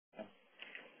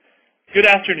Good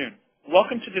afternoon.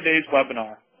 Welcome to today's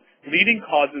webinar, Leading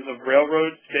Causes of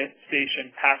Railroad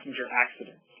Station Passenger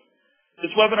Accidents.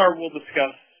 This webinar will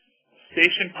discuss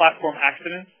station platform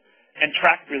accidents and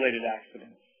track-related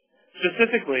accidents.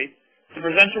 Specifically, the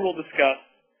presenter will discuss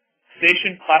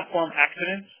station platform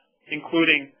accidents,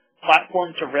 including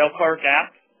platform-to-railcar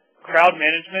gap, crowd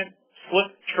management,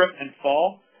 slip, trip, and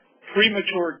fall,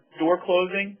 premature door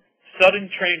closing, sudden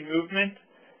train movement,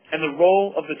 and the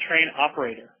role of the train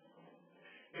operator.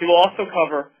 He will also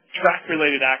cover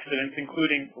track-related accidents,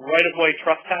 including right-of-way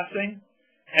trespassing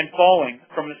and falling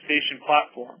from the station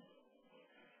platform.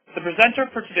 The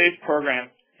presenter for today's program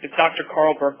is Dr.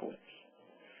 Carl Berkowitz.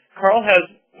 Carl has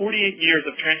 48 years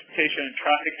of transportation and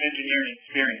traffic engineering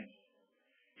experience.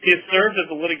 He has served as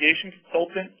a litigation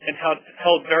consultant and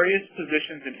held various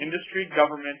positions in industry,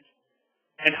 government,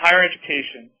 and higher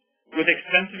education, with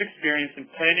extensive experience in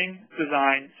planning,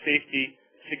 design, safety,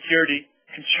 security,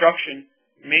 construction,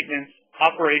 maintenance,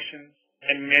 operations,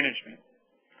 and management.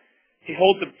 He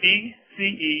holds a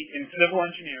BCE in civil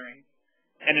engineering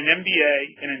and an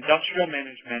MBA in industrial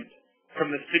management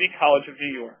from the City College of New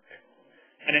York,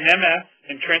 and an MS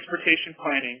in transportation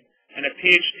planning and a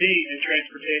PhD in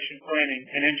transportation planning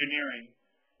and engineering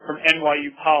from NYU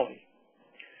Poly.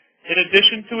 In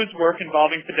addition to his work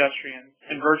involving pedestrians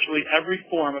and virtually every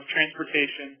form of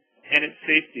transportation and its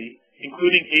safety,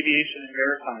 including aviation and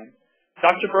maritime,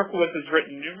 Dr. Berkowitz has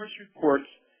written numerous reports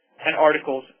and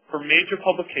articles for major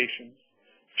publications,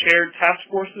 chaired task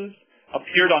forces,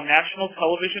 appeared on national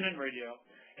television and radio,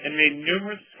 and made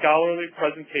numerous scholarly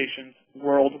presentations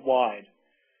worldwide.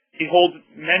 He holds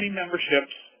many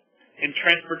memberships in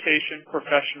transportation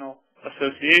professional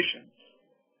associations.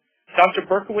 Dr.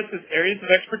 Berkowitz's areas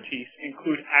of expertise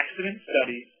include accident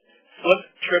studies, slip,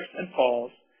 trips, and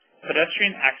falls,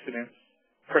 pedestrian accidents,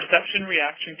 perception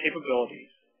reaction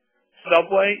capabilities,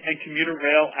 subway and commuter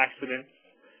rail accidents,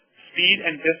 speed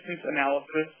and distance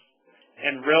analysis,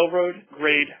 and railroad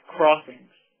grade crossings.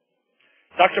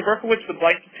 Dr. Berkowitz would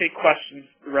like to take questions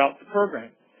throughout the program.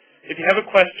 If you have a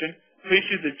question, please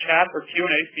use the chat or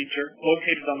Q&A feature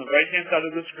located on the right-hand side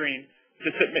of the screen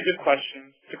to submit your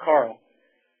questions to Carl.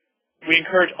 We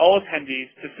encourage all attendees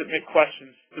to submit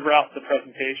questions throughout the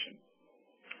presentation.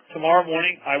 Tomorrow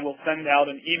morning, I will send out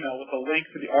an email with a link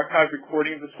to the archived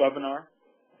recording of this webinar.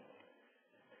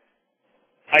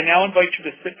 I now invite you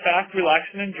to sit back, relax,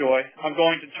 and enjoy. I'm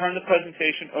going to turn the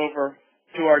presentation over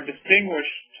to our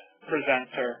distinguished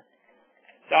presenter,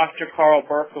 Dr. Carl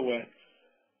Berkowitz.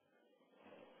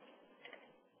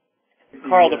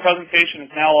 Carl, the presentation is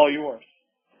now all yours.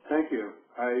 Thank you.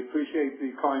 I appreciate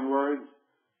the kind words,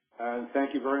 and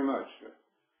thank you very much.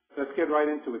 Let's get right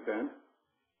into it then.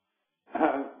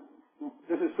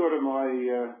 This is sort of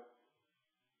my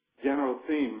general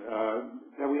theme,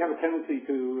 that we have a tendency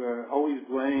to always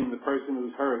blame the person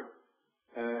who's hurt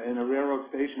in a railroad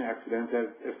station accident,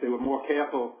 that if they were more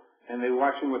careful and they were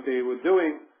watching what they were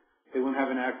doing, they wouldn't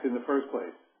have an accident in the first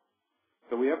place.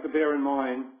 So we have to bear in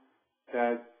mind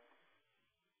that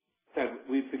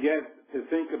we forget to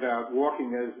think about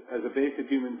walking as a basic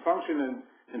human function, and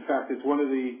in fact it's one of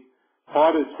the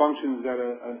hardest functions that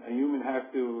a human has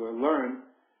to learn,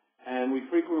 and we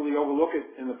frequently overlook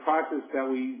it in the process that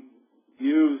we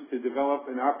use to develop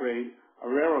and operate a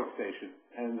railroad station,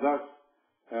 and thus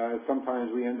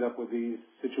sometimes we end up with these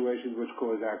situations which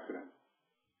cause accidents.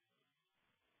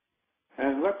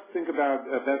 And let's think about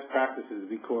best practices,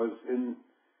 because in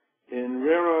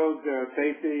railroad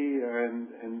safety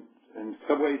and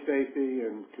subway safety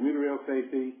and commuter rail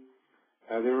safety,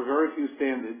 there are very few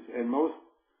standards, and most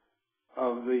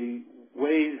of the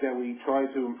ways that we try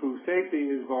to improve safety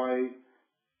is by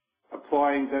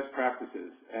applying best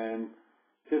practices. And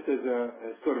just as a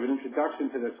sort of an introduction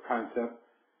to this concept,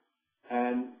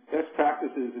 and best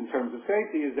practices in terms of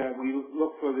safety is that we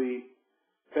look for the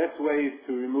best ways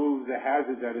to remove the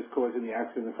hazard that is causing the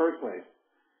accident in the first place.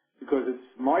 Because it's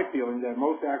my feeling that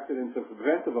most accidents are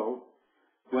preventable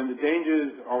when the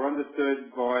dangers are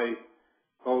understood by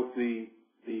both the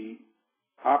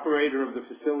operator of the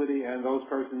facility and those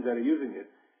persons that are using it.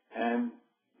 And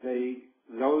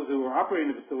those who are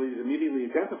operating the facilities immediately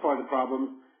identify the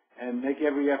problem and make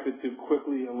every effort to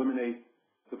quickly eliminate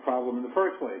the problem in the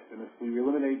first place. And if we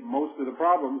eliminate most of the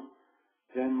problems,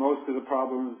 then most of the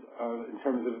problems in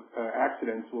terms of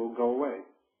accidents will go away.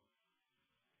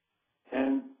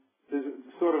 And there's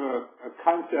sort of a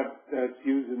concept that's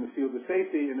used in the field of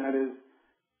safety, and that is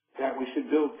that we should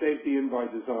build safety in by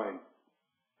design.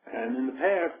 And in the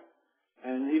past,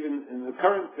 and even in the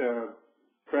current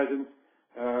present,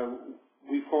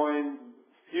 we find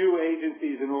few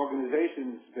agencies and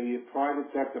organizations, be it private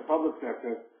sector, public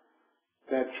sector,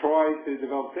 that try to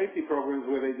develop safety programs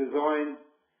where they design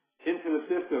into the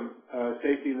system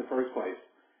safety in the first place.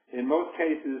 In most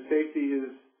cases, safety is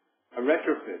a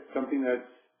retrofit, something that's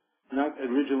not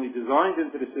originally designed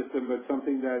into the system, but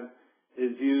something that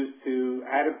is used to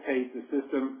adaptate the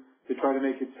system to try to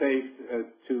make it safe,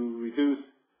 to reduce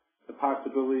the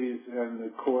possibilities and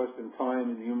the cost and time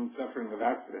and human suffering of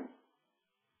accidents.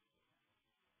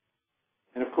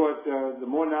 And of course, the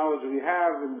more knowledge we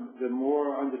have and the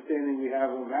more understanding we have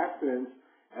of accidents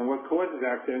and what causes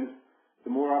accidents, the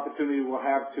more opportunity we'll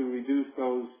have to reduce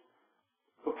those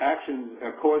actions,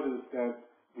 causes that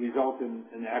result in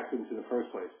accidents in the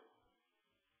first place.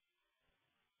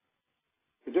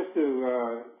 So just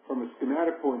to, from a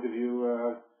schematic point of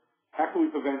view, how can we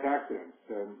prevent accidents?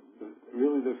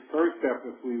 Really the first step,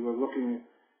 if we were looking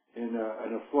in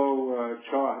a flow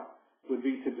chart, would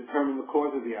be to determine the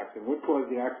cause of the accident. What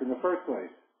caused the accident in the first place?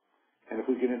 And if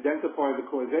we can identify the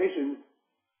causations,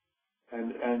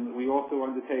 and we also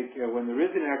undertake, when there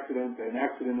is an accident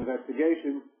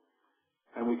investigation,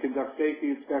 and we conduct safety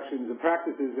inspections and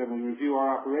practices, and we review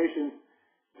our operations,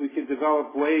 we can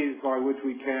develop ways by which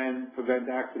we can prevent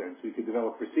accidents. We can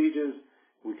develop procedures,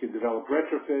 we can develop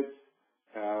retrofits,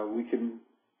 we can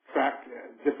track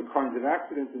different kinds of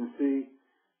accidents and see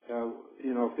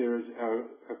if there's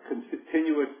a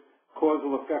continuous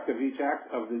causal effect of each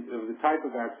of the type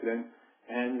of accident,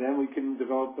 and then we can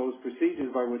develop those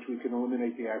procedures by which we can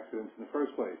eliminate the accidents in the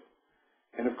first place.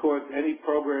 And of course, any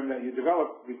program that you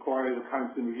develop requires a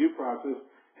constant review process,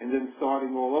 and then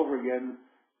starting all over again,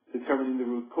 determining the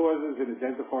root causes and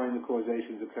identifying the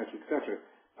causations, et cetera, et cetera.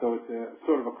 So it's a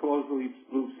sort of a closed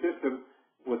loop system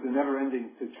with a never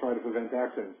ending to try to prevent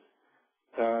accidents.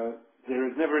 There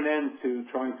is never an end to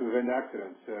trying to prevent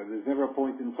accidents. There's never a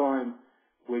point in time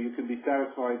where you can be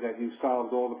satisfied that you've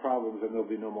solved all the problems and there'll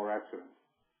be no more accidents.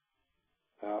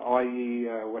 I.e.,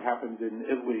 what happened in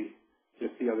Italy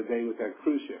just the other day with that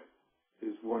cruise ship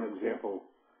is one example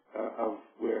of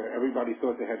where everybody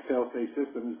thought they had fail-safe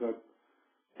systems, but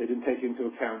they didn't take into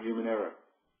account human error.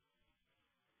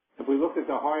 If we look at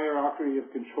the hierarchy of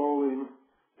controlling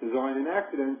design and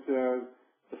accidents,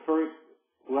 the first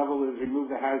level is remove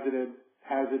the hazard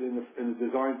in the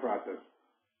design process.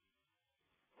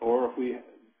 Or if we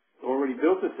already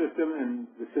built a system and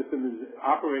the system is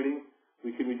operating,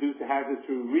 we can reduce the hazard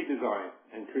through redesign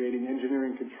and creating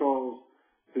engineering controls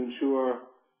to ensure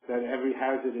that every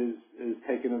hazard is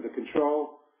taken under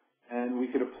control. And we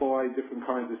could apply different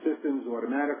kinds of systems,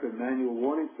 automatic and manual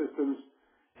warning systems,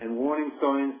 and warning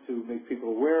signs to make people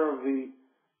aware of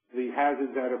the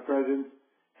hazards that are present,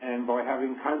 and by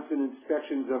having constant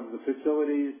inspections of the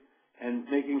facilities and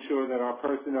making sure that our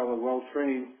personnel are well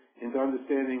trained into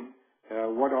understanding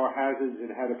what are hazards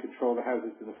and how to control the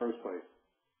hazards in the first place.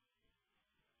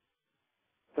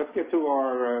 Let's get to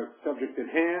our subject at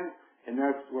hand, and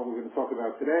that's what we're going to talk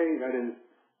about today. That is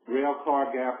rail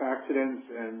car gap accidents,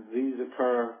 and these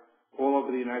occur all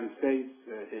over the United States,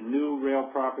 in new rail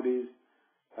properties,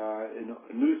 in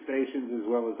new stations as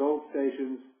well as old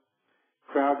stations.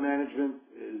 Crowd management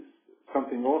is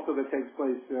something also that takes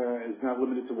place, is not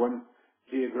limited to one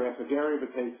geographic area,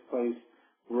 but takes place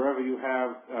wherever you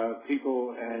have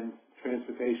people and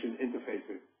transportation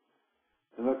interfacing.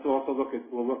 And let's also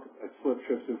we'll look at slip,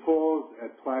 trips, and falls,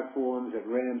 at platforms, at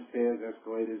ramps, stairs,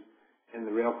 escalators, and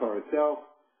the rail car itself.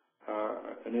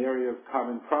 An area of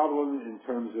common problem in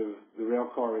terms of the rail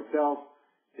car itself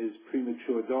is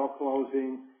premature door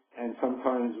closing, and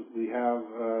sometimes we have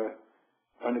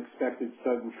unexpected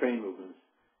sudden train movements.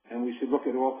 And we should look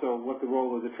at also what the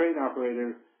role of the train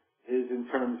operator is in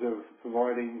terms of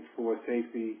providing for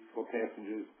safety for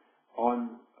passengers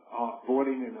on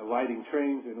boarding and alighting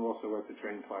trains and also at the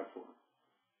train platform.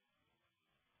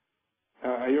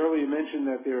 I earlier mentioned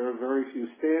that there are very few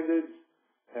standards,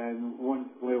 and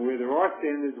where there are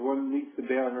standards, one needs to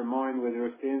bear in mind where there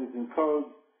are standards and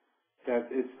codes that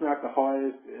it's not the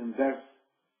highest and best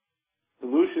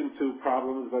solution to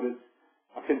problems, but it's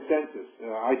a consensus.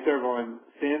 I serve on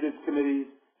standards committees,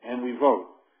 and we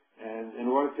vote. And in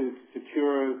order to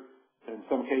secure, in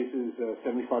some cases,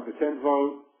 75%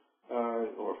 vote,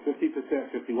 or 50%,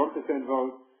 51%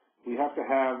 vote, we have to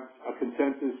have a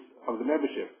consensus of the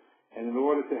membership. And in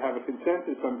order to have a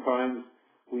consensus, sometimes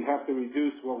we have to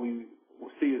reduce what we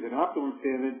see as an optimum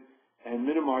standard and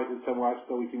minimize it somewhat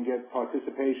so we can get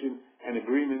participation and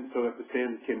agreement so that the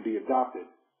standard can be adopted.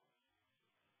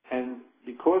 And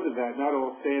because of that, not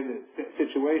all standard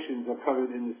situations are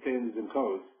covered in the standards and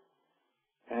codes.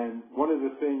 And one of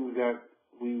the things that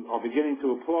we are beginning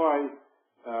to apply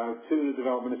to the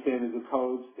development of standards and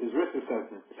codes is risk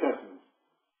assessments.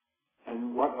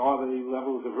 And what are the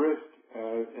levels of risk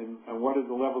and what what is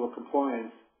the level of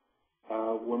compliance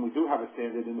when we do have a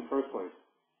standard in the first place.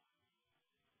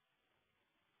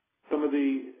 Some of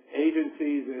the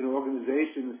agencies and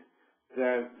organizations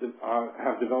that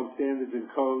have developed standards and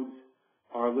codes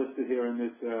are listed here in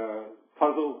this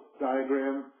puzzle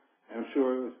diagram. I'm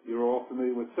sure you're all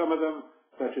familiar with some of them,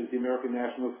 such as the American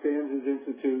National Standards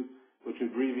Institute, which is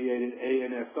abbreviated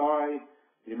ANSI,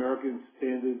 the American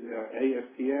Standards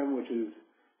ASTM, which is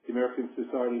the American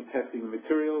Society of Testing and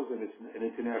Materials, and it's an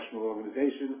international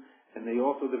organization. And they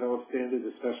also develop standards,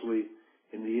 especially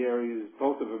in the areas,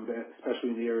 both of them,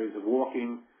 especially in the areas of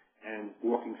walking and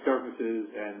walking surfaces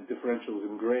and differentials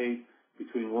in grade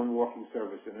between one walking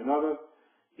surface and another.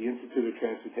 The Institute of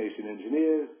Transportation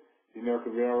Engineers, the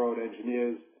American Railroad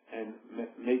Engineers and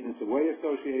Maintenance of Way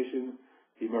Association,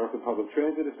 the American Public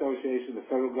Transit Association, the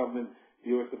federal government,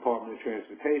 the U.S. Department of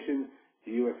Transportation,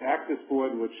 the U.S. Access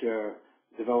Board, which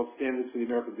develops standards for the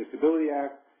American Disability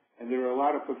Act, and there are a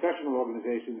lot of professional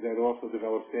organizations that also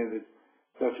develop standards,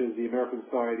 such as the American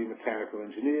Society of Mechanical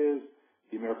Engineers,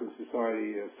 the American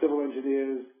Society of Civil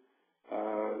Engineers,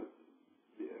 the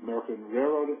American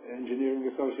Railroad Engineering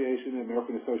Association, and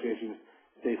American Association of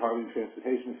State Highway and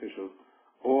Transportation Officials,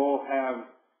 all have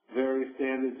various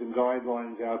standards and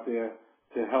guidelines out there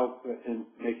to help in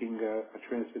making a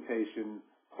transportation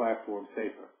platform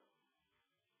safer.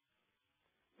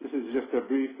 This is just a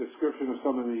brief description of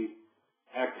some of the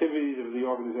activities of the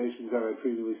organizations that I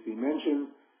previously mentioned,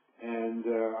 and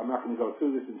I'm not going to go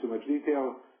through this in too much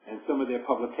detail, and some of their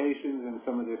publications and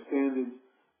some of their standards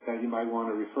that you might want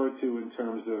to refer to in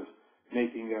terms of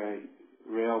making a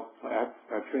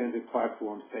transit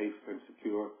platform safe and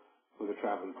secure for the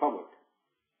traveling public.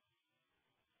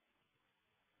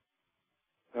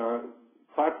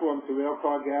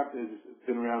 Platform-to-Railcar gap has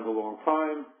been around a long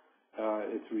time.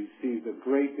 It's received a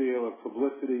great deal of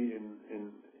publicity in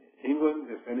England.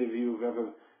 If any of you have ever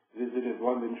visited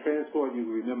London Transport, you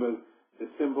remember the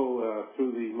symbol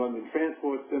through the London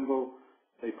Transport symbol.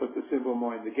 They put the symbol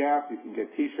mind the gap. You can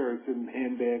get T-shirts and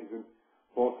handbags and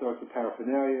all sorts of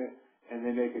paraphernalia, and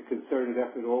they make a concerted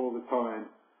effort all the time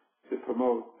to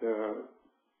promote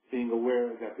being aware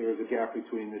that there is a gap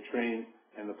between the train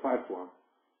and the platform.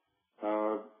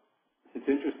 It's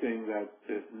interesting that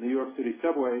the New York City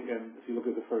subway, and if you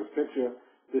look at the first picture,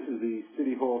 this is the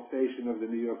City Hall station of the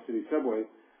New York City subway.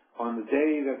 On the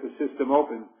day that the system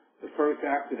opened, the first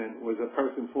accident was a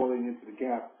person falling into the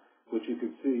gap, which you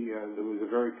could see there was a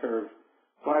very curved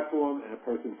platform, and a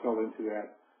person fell into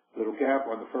that little gap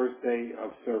on the first day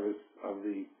of service of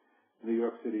the New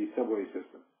York City subway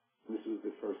system. And this was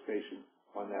the first station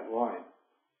on that line.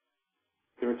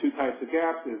 There are two types of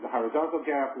gaps. There's the horizontal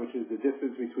gap, which is the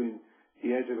distance between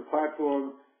the edge of the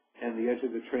platform and the edge of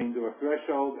the train door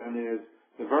threshold, and there's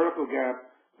the vertical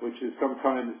gap, which is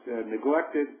sometimes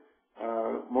neglected.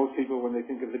 Most people, when they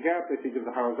think of the gap, they think of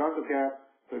the horizontal gap,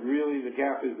 but really the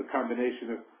gap is the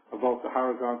combination of both the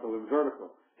horizontal and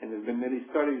vertical, and there's been many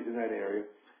studies in that area.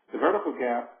 The vertical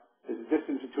gap is the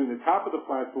distance between the top of the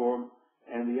platform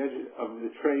and the edge of the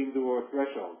train door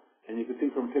threshold, and you can see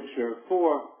from picture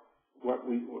 4 what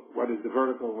is the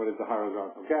vertical and what is the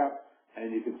horizontal gap.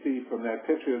 And you can see from that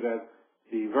picture that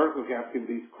the vertical gap can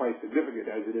be quite significant,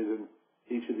 as it is in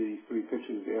each of the 3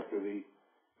 pictures after the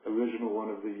original one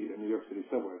of the New York City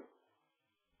subway.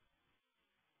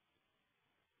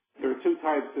 There are 2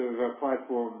 types of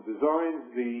platform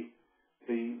designs.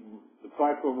 The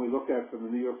platform we looked at from the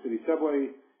New York City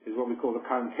subway is what we call the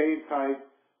concave type,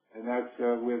 and that's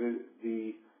where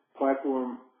the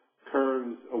platform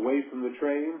curves away from the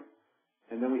train.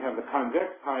 And then we have the convex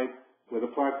type, where the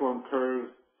platform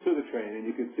curves to the train. And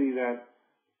you can see that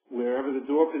wherever the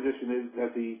door position is,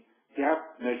 that the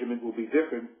gap measurement will be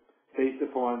different based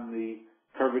upon the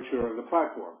curvature of the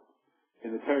platform.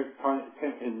 In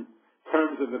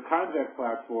terms of the convex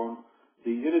platform,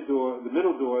 the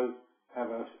middle doors have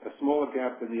a smaller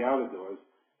gap than the outer doors,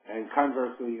 and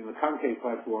conversely, in the concave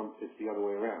platform, it's the other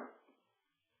way around.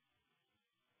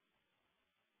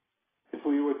 If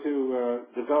we were to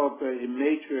develop a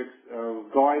matrix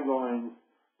of guidelines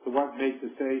to what makes a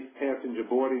safe passenger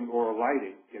boarding or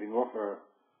alighting, getting off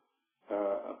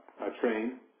a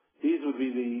train, these would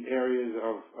be the areas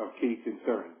of key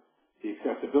concern. The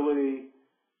accessibility,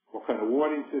 what kind of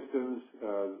warning systems,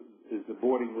 is the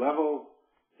boarding level,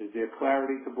 is there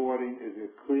clarity to boarding, is there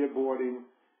clear boarding,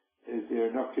 is there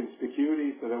enough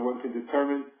conspicuity so that one can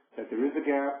determine that there is a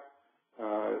gap,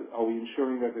 are we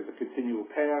ensuring that there's a continual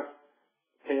path,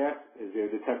 is there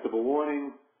detectable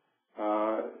warning,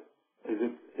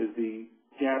 is the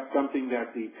gap something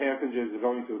that the passengers are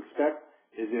going to expect,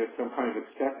 is there some kind of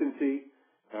expectancy,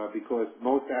 because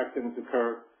most accidents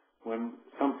occur when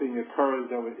something occurs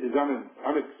that is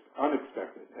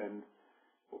unexpected, and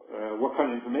what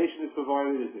kind of information is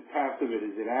provided. Is it passive?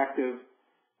 Is it active?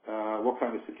 What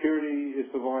kind of security is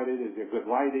provided? Is there good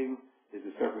lighting? Is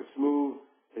the surface smooth?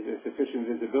 Is there sufficient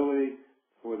visibility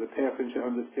for the passenger to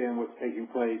understand what's taking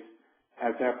place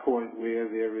at that point where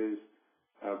there is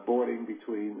boarding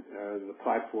between the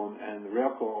platform and the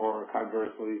rail car, or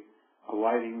conversely,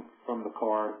 alighting from the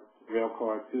rail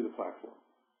car to the platform?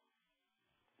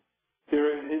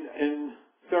 There, in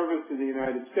service in the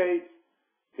United States,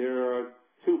 there are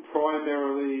two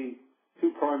primary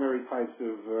types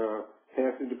of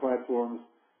passenger platforms: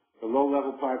 the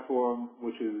low-level platform,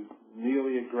 which is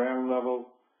nearly at ground level,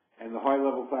 and the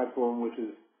high-level platform, which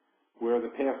is where the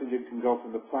passenger can go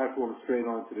from the platform straight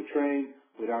onto the train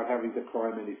without having to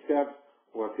climb any steps,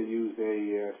 or to use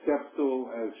a step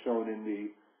stool, as shown in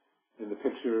the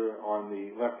picture on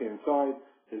the left-hand side.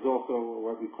 There's also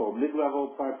what we call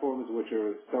mid-level platforms, which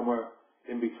are somewhere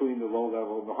in between the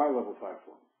low-level and the high-level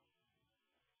platform.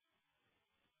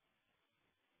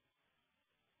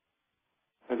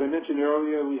 As I mentioned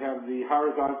earlier, we have the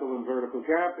horizontal and vertical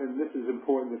gap, and this is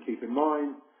important to keep in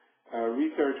mind.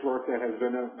 Research work that has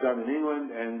been done in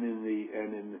England and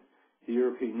in the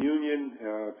European Union,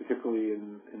 particularly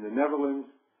in the Netherlands,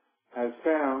 has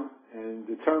found and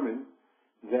determined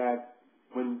that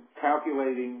when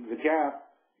calculating the gap,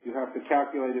 you have to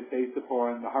calculate it based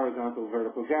upon the horizontal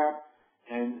vertical gap,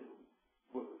 and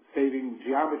saving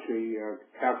geometry,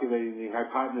 calculating the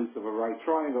hypotenuse of a right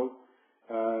triangle,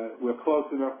 we're close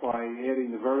enough by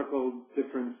adding the vertical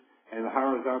difference and the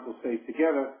horizontal space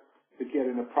together to get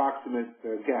an approximate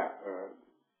gap.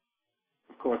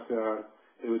 Of course,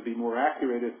 it would be more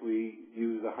accurate if we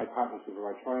use the hypotenuse of a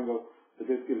right triangle, but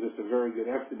this gives us a very good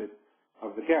estimate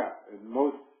of the gap. And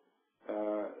most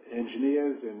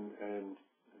engineers and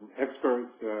experts,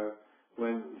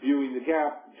 when viewing the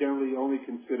gap, generally only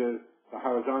consider the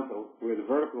horizontal, where the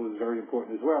vertical is very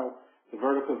important as well. The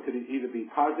vertical could either be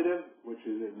positive, which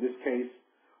is in this case,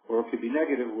 or it could be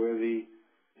negative, where the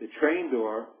train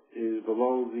door is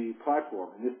below the platform.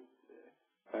 And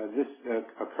this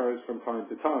occurs from time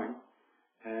to time,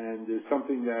 and is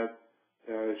something that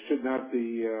should not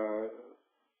be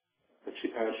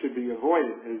should be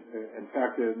avoided. In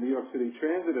fact, the New York City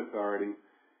Transit Authority,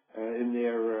 in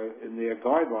their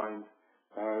guidelines,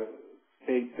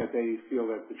 states that they feel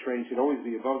that the train should always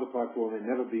be above the platform and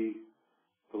never be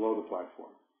below the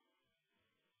platform.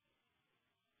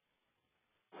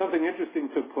 Something interesting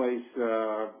took place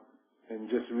in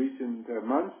just recent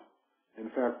months. In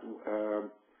fact,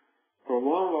 for a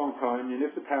long, long time,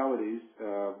 municipalities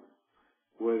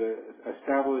would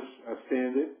establish a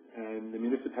standard, and the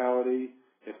municipality,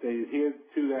 if they adhere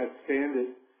to that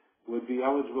standard, would be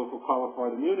eligible for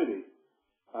qualified immunity.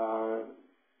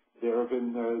 There have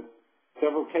been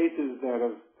several cases that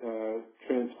have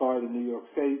transpired in New York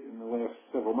State in the last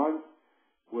several months,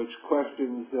 which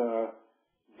questions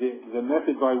the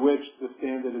method by which the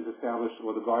standard is established,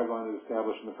 or the guideline is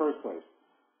established in the first place.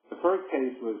 The first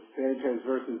case was Sanchez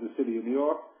versus the City of New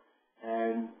York,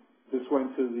 and this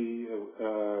went to the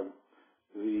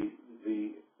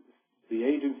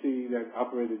agency that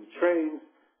operated the trains,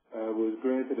 was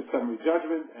granted a summary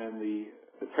judgment, and the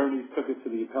attorneys took it to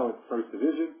the appellate first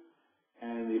division,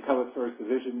 and the appellate first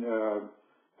division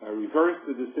reversed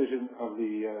the decision of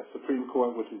the Supreme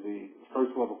Court, which is the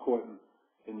first level court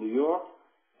in New York,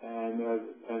 and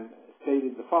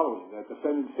stated the following: that the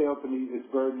defendant failed to meet its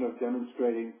burden of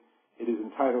demonstrating it is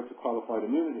entitled to qualified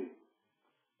immunity,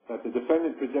 that the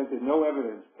defendant presented no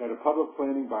evidence that a public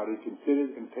planning body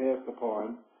considered and passed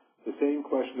upon the same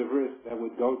question of risk that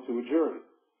would go to a jury,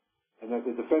 and that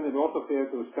the defendant also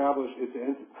failed to establish its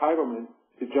entitlement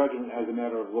to judgment as a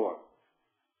matter of law.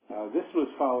 This was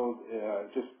followed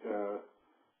just a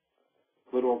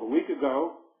little over a week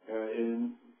ago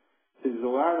in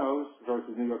Zolanos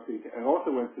versus New York City, and also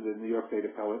went to the New York State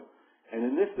Appellate. And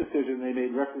in this decision, they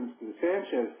made reference to the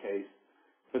Sanchez case,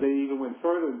 but they even went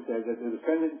further and said that the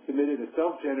defendant submitted a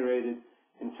self-generated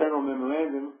internal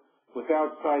memorandum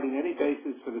without citing any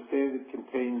basis for the standard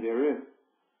contained therein.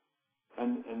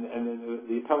 And then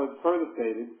the appellate further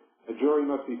stated, a jury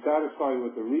must be satisfied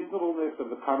with the reasonableness of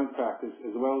the common practice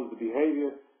as well as the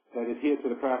behavior that adhere to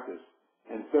the practice.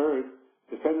 And third,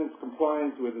 defendant's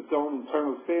compliance with its own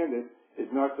internal standard is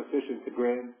not sufficient to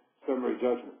grant summary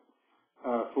judgment.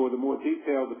 For the more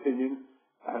detailed opinion,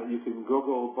 you can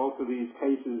Google both of these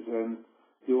cases, and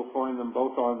you will find them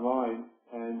both online,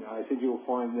 and I think you will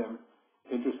find them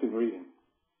interesting reading.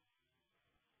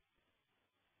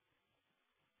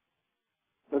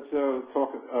 Let's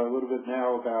talk a little bit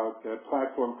now about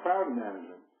platform crowd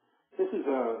management. This is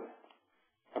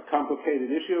a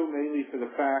complicated issue, mainly for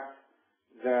the fact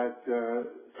that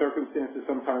circumstances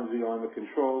sometimes beyond the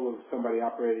control of somebody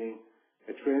operating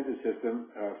a transit system.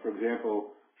 For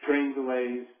example, train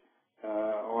delays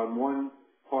on one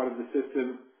part of the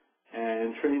system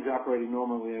and trains operating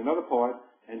normally in another part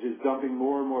and just dumping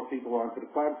more and more people onto the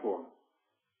platform.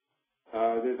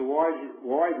 There's a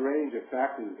wide range of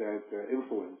factors that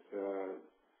influence,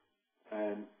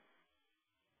 and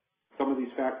some of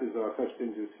these factors are such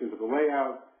things as physical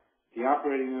layout, the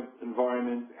operating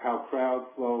environment, how crowd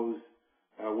flows,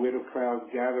 where do crowds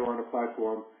gather on a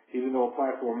platform. Even though a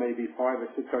platform may be 500 or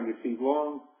 600 feet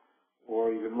long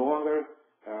or even longer,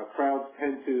 crowds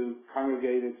tend to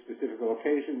congregate at specific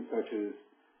locations such as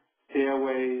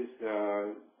stairways.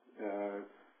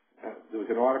 There was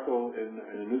an article in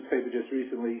a newspaper just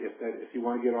recently if you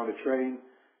want to get on a train,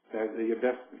 that you're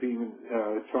best being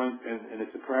trying, and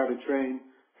it's a crowded train,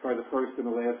 try the first and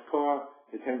the last car.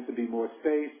 It tends to be more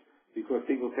space because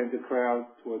people tend to crowd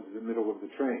towards the middle of the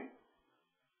train.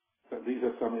 So these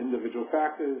are some individual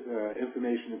factors.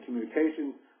 Information and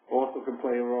communication also can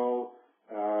play a role.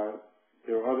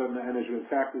 There are other management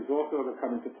factors also that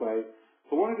come into play.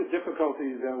 But one of the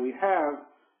difficulties that we have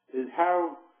is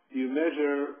how you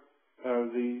measure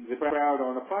the crowd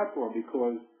on a platform,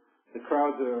 because the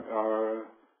crowds are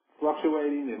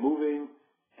fluctuating, they're moving,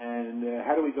 and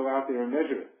how do we go out there and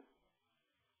measure it?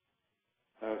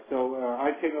 So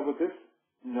I came up with this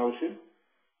notion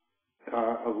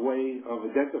of way of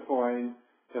identifying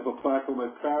if a platform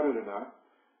is crowded or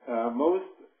not. Most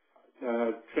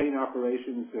train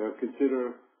operations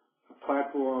consider a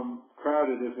platform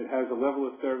crowded if it has a level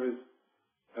of service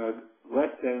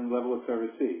less than level of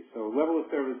service C. So level of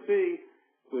service C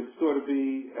would sort of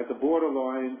be at the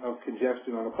borderline of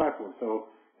congestion on a platform. So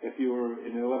if you were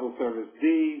in a level of service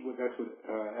D, that's what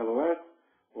LOS,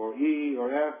 or E,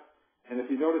 or F, and if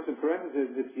you notice in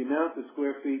parentheses, it's the amount of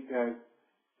square feet that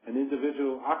an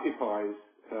individual occupies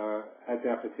at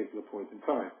that particular point in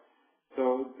time.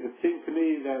 So it seemed to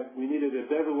me that we needed a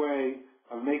better way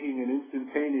of making an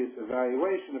instantaneous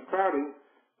evaluation of crowding.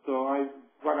 So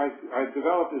what I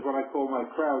developed is what I call my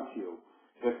crowd queue.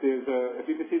 If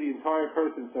you can see the entire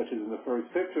person, such as in the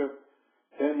first picture,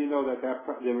 then you know that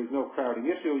there is no crowding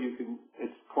issue.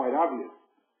 It's quite obvious.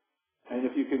 And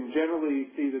if you can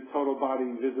generally see the total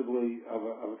body visibly of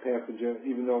a passenger,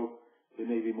 even though there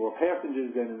may be more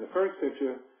passengers than in the first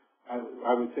picture,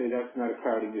 I would say that's not a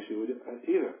crowding issue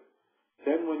either.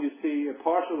 Then when you see a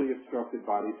partially obstructed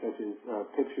body, such as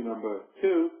picture number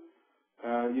 2,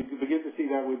 you can begin to see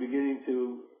that we're beginning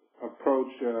to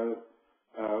approach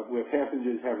where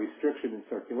passengers have restriction in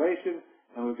circulation,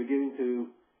 and we're beginning to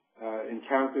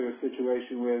encounter a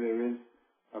situation where there is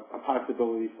a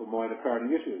possibility for minor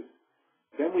crowding issues.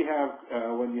 Then we have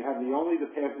when you have only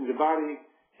the passenger body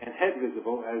and head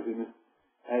visible, as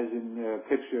in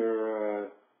picture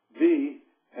B,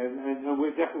 and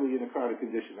we're definitely in a crowded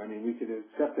condition. I mean, we can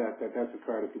accept that that's a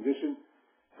crowded condition.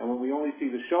 And when we only see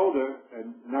the shoulder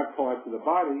and not parts of the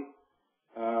body,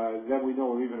 then we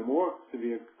know we're even a more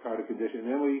severe crowded condition.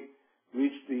 Then we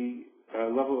reach the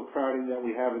level of crowding that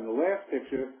we have in the last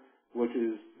picture, which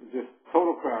is just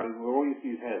total crowding, where all you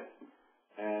see is heads.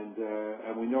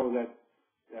 And we know that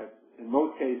in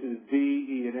most cases, D,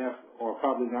 E, and F are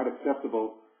probably not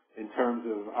acceptable in terms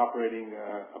of operating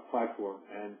a platform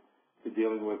and to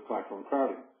dealing with platform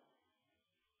crowding.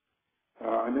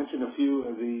 I mentioned a few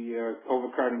of the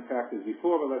overcrowding factors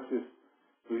before, but let's just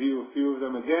review a few of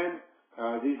them again.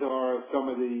 These are some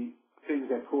of the things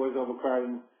that cause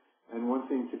overcrowding, and one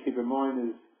thing to keep in mind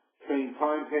is train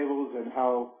timetables and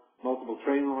how multiple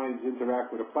train lines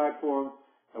interact with a platform,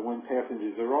 and when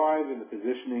passengers arrive, and the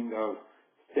positioning of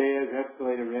stairs,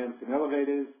 escalator ramps, and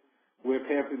elevators, where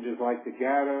passengers like to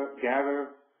gather,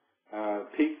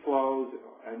 peak flows,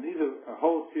 and these are a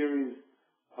whole series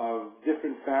of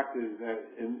different factors that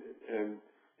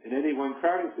in any one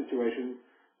crowding situation,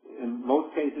 in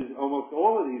most cases, almost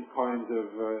all of these kinds of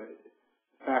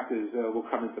factors will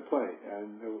come into play.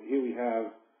 And here we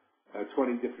have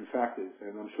 20 different factors,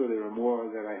 and I'm sure there are more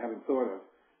that I haven't thought of.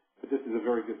 But this is a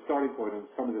very good starting point on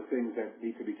some of the things that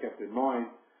need to be kept in mind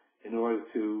in order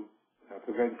to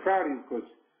prevent crowding, because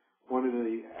one of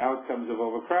the outcomes of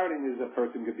overcrowding is a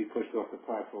person could be pushed off the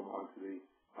platform onto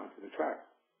the tracks.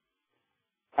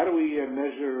 How do we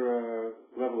measure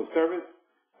level of service?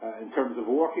 In terms of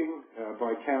walking,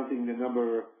 by counting the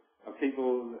number of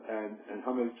people and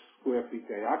how much square feet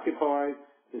they occupy.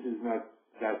 This is not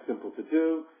that simple to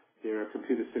do. There are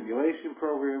computer simulation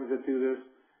programs that do this,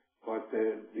 but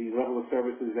the level of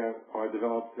services that are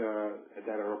developed,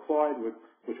 that are applied,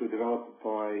 which were developed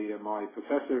by my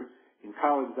professor in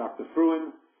college, Dr.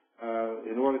 Fruin,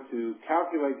 in order to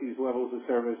calculate these levels of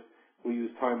service, we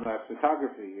use time-lapse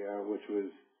photography, which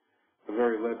was a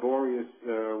very laborious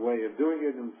way of doing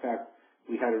it. In fact,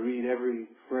 we had to read every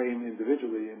frame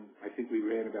individually, and I think we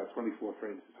ran about 24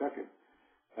 frames a second.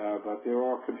 But there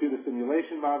are computer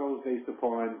simulation models based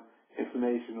upon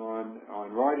information on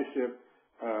ridership.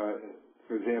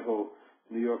 For example,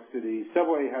 New York City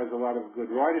Subway has a lot of good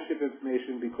ridership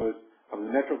information because of the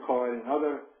Metro card and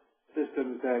other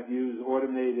systems that use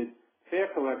automated fare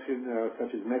collection,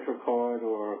 such as Metro card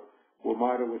or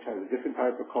Womata, which has a different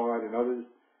type of card, and others.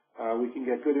 We can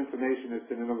get good information as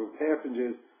to the number of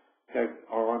passengers that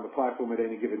are on the platform at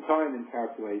any given time and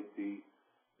calculate the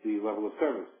level of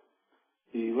service.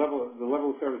 The level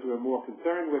of service we're more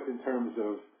concerned with in terms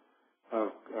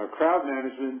of crowd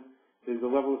management is the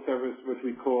level of service which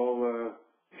we call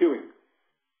queuing.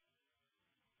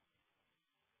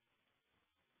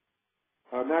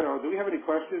 Nado, do we have any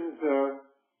questions?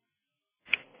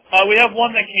 We have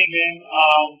one that came in,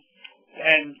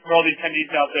 and for all the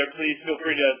attendees out there, please feel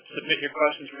free to submit your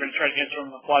questions. We're going to try to answer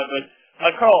them on the fly.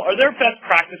 But Carl, are there best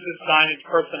practices signage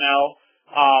personnel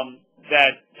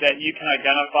that you can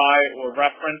identify or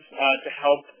reference to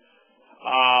help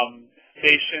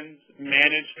stations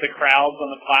manage the crowds on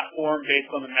the platform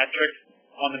based on the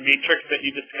matrix that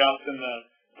you discussed in the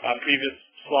previous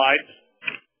slides?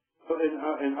 So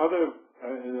in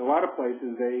a lot of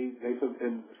places,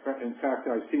 in fact,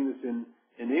 I've seen this in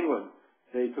England.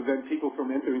 They prevent people from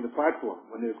entering the platform.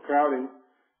 When there's crowding,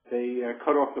 they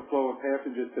cut off the flow of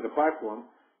passengers to the platform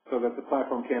so that the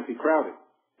platform isn't crowded.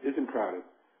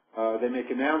 They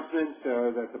make announcements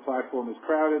that the platform is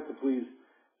crowded, so please,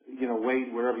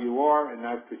 wait wherever you are and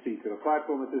not proceed to the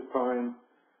platform at this time.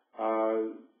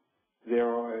 There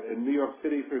are, in New York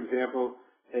City, for example,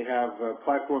 they have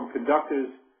platform conductors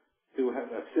to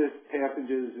assist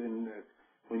passengers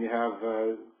when you have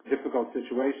difficult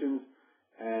situations.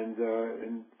 And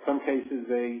in some cases,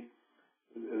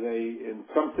 in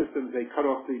some systems, they cut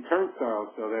off the turnstiles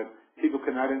so that people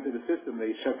cannot enter the system.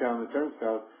 They shut down the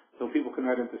turnstiles so people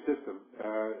cannot enter the system.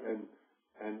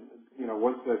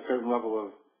 Once a certain level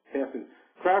of passing.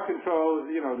 Crowd control,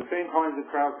 the same kinds of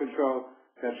crowd control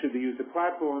that should be used at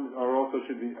platforms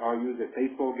are used at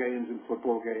baseball games and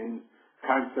football games,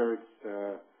 concerts,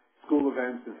 school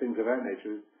events, and things of that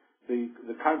nature.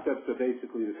 The concepts are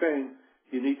basically the same.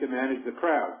 You need to manage the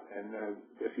crowd, and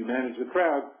if you manage the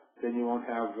crowd, then you won't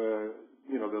have the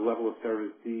level of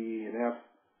service D and F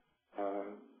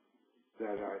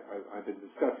that I've been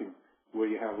discussing, where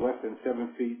you have less than 7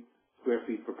 square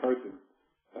feet per person,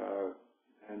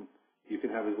 and you can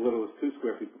have as little as 2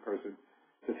 square feet per person.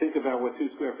 To think about what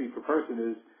 2 square feet per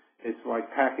person is, it's like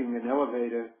packing an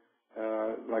elevator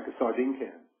like a sardine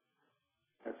can.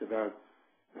 That's about,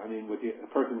 with a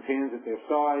person's hands at their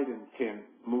side and can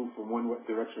move from one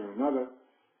direction or another.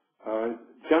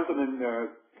 Gentlemen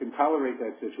can tolerate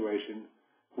that situation.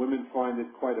 Women find it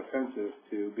quite offensive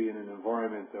to be in an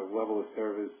environment of level of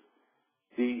service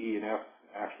D, E, and F,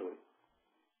 actually.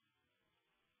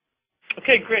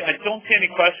 Okay, great. I don't see any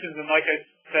questions, and like I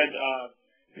said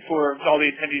before, to all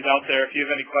the attendees out there, if you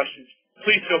have any questions,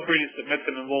 please feel free to submit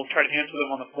them, and we'll try to answer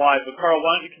them on the fly. But Carl,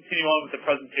 why don't you continue on with the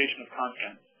presentation of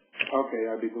content? Okay,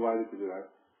 I'd be delighted to do that.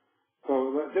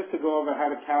 So just to go over how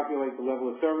to calculate the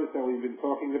level of service that we've been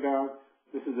talking about,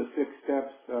 this is the 6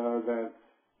 steps that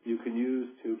you can use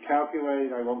to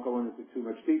calculate. I won't go into too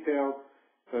much detail,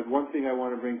 but one thing I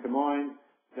want to bring to mind,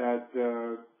 that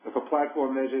if a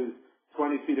platform measures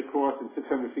 20 feet across and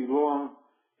 600 feet long,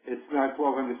 it's not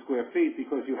 1,200 square feet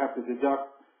because you have to deduct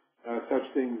such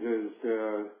things as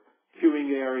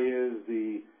queuing areas,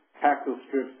 the tactile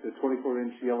strips, the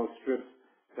 24-inch yellow strips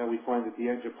that we find at the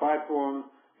edge of platforms.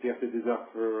 You have to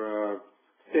deduct for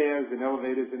stairs and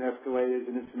elevators and escalators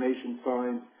and information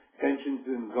signs, pensions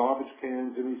and garbage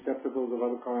cans and receptacles of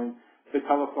other kinds, the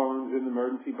telephones and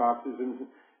emergency boxes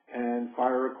and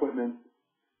fire equipment.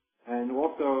 And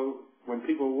also, when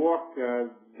people walk,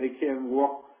 they can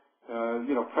walk,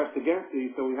 pressed against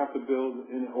these, so we have to build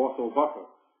in also a buffer.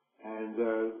 And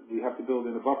we have to build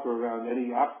in a buffer around any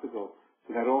obstacle,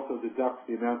 so that also deducts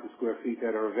the amount of square feet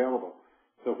that are available.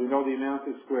 So if we know the amount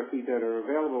of square feet that are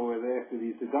available after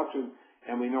these deductions,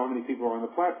 and we know how many people are on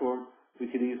the platform, we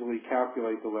can easily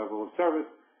calculate the level of service.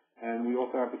 And we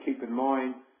also have to keep in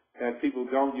mind that people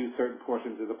don't use certain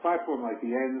portions of the platform, like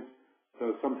the ends,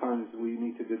 so sometimes we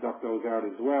need to deduct those out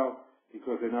as well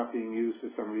because they're not being used for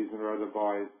some reason or other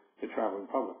by the traveling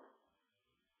public.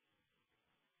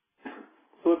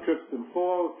 Slip, trips, and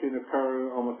falls can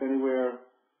occur almost anywhere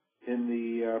in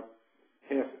the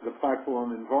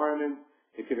platform environment.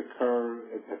 It could occur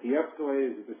at the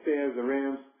escalators, at the stairs, the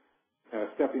ramps,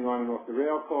 stepping on and off the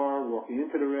rail car, walking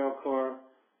into the rail car,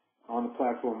 on the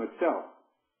platform itself.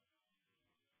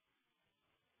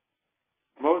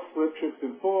 Most slip, trips,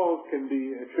 and falls can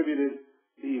be attributed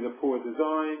to either poor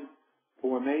design,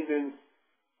 poor maintenance,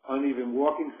 uneven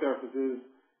walking surfaces,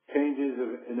 changes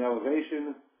in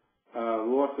elevation,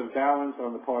 loss of balance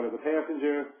on the part of the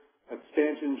passenger,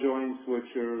 expansion joints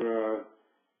which are,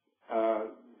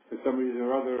 for some reason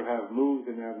or other, have moved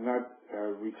and have not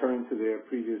returned to their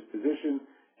previous position,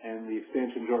 and the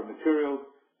expansion joint material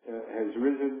has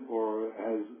risen or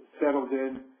has settled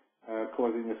in,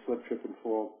 causing a slip, trip, and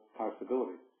fall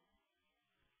possibility.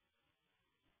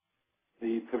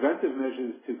 The preventive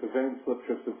measures to prevent slip,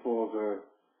 trips, and falls are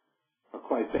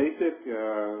quite basic.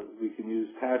 We can use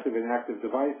passive and active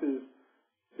devices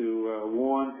to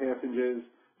warn passengers.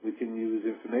 We can use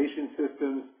information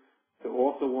systems to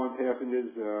also warn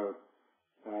passengers.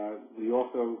 We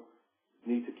also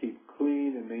need to keep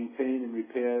clean and maintain and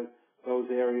repair those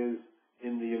areas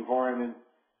in the environment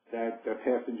that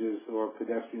passengers or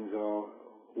pedestrians are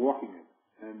walking in.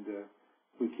 And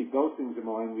if we keep those things in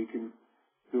mind, we can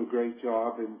do a great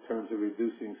job in terms of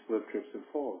reducing slip, trips, and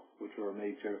falls, which are a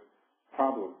major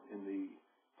problem in the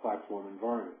platform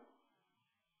environment.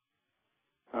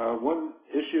 One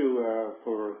issue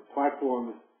for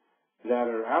platforms that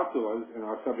are outdoors and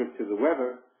are subject to the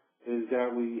weather is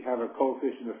that we have a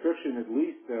coefficient of friction at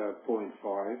least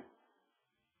 0.5,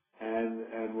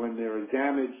 and when there is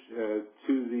damage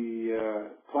to the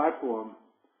platform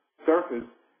surface,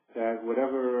 that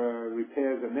whatever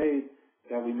repairs are made,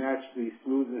 that we match the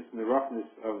smoothness and the roughness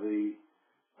of the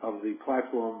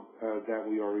platform that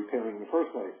we are repairing in the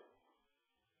first place.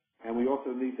 And we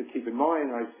also need to keep in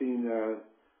mind, I've seen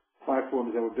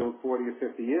platforms that were built 40 or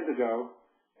 50 years ago,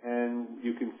 and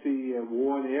you can see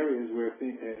worn areas where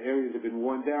areas have been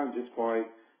worn down just by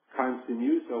constant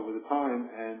use over the time,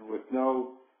 and with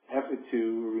no effort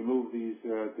to remove these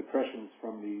depressions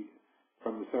from the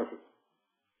surface.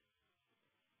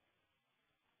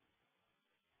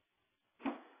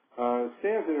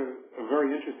 Stairs are a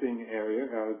very interesting area.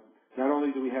 Not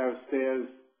only do we have stairs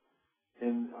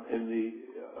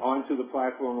onto the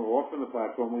platform or off from the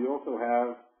platform, we also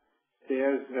have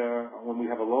stairs when we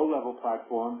have a low-level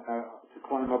platform to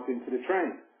climb up into the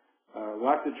train.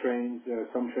 Lots of trains,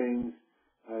 some trains,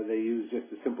 they use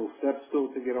just a simple step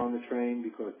stool to get on the train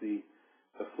because the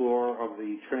floor of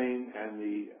the train and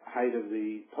the height of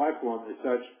the platform is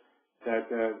such that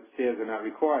stairs are not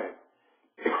required.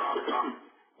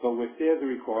 But where stairs are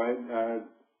required,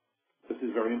 this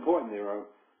is very important. There are a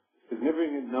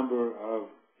significant number of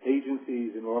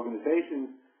agencies and organizations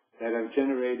that have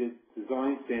generated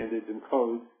design standards and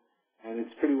codes, and it's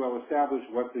pretty well established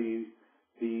what the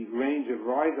range of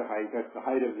riser height, that's the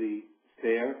height of the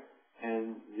stair,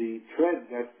 and the tread,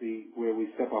 that's where we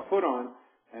step our foot on,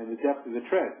 and the depth of the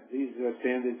tread. These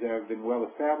standards have been well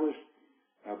established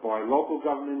by local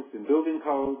governments and building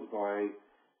codes, by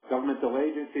governmental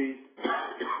agencies,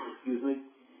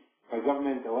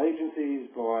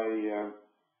 by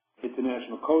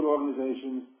international code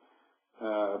organizations,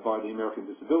 by the American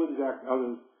Disabilities Act,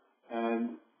 others,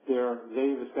 and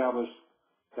they've established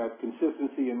that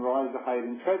consistency in riser height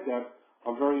and tread depth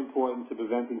are very important to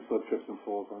preventing slip, trips, and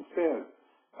falls on stairs.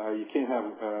 You can't have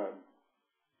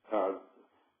a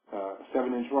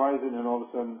 7-inch riser and then all of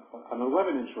a sudden an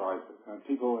 11-inch riser.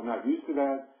 People are not used to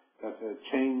that. That's a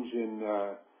change in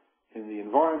the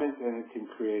environment, and it can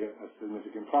create a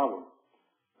significant problem.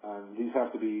 These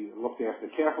have to be looked after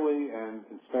carefully, and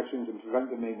inspections and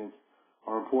preventive maintenance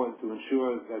are important to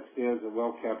ensure that stairs are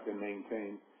well kept and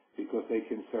maintained, because they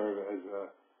can serve as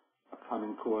a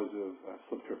common cause of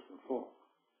slip, trips, and falls.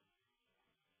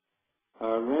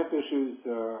 Ramp issues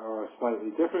are slightly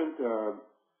different.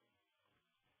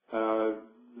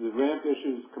 The ramp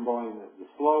issues combine the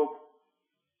slope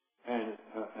and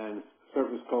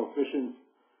surface coefficients,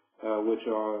 which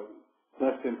are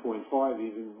less than 0.5,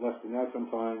 even less than that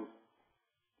sometimes.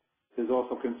 There's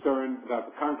also concern about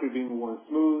the concrete being worn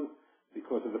smooth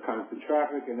because of the constant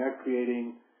traffic, and that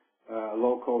creating a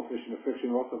low coefficient of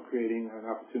friction, also creating an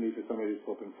opportunity for somebody to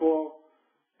slip and fall.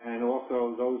 And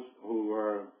also those who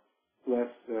are less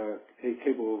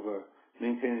capable of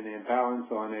maintaining their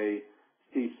balance on a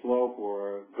steep slope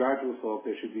or a gradual slope,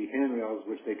 there should be handrails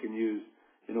which they can use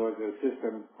in order to assist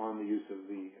them on the use of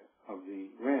the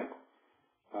ramp.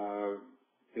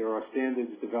 There are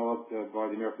standards developed by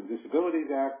the American Disabilities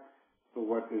Act for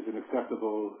what is an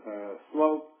acceptable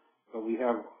slope, but we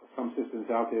have some systems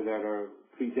out there that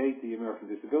predate the American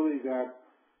Disabilities Act,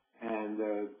 and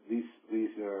these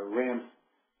ramps,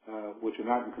 which are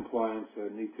not in compliance,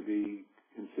 need to be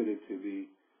considered to be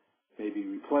maybe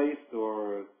replaced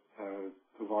or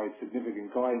provide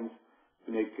significant guidance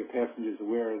to make passengers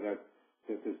aware that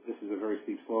this is a very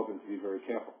steep slope and to be very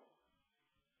careful.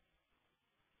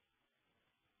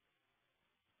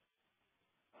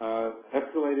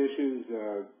 Escalade issues,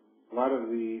 a lot of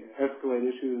the escalade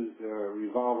issues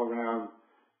revolve around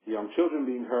young children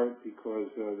being hurt because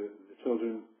the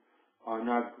children are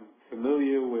not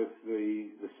familiar with the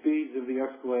speeds of the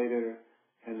escalator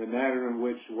and the manner in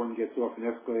which one gets off an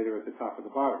escalator at the top or the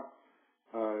bottom.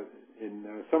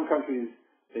 In some countries,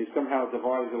 they somehow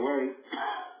devised a way,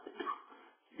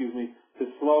 excuse me, to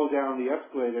slow down the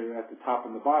escalator at the top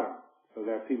and the bottom so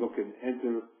that people can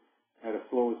enter at a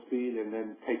slower speed and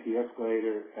then take the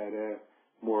escalator at a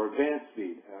more advanced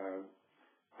speed.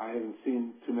 I haven't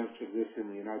seen too much of this in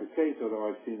the United States, although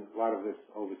I've seen a lot of this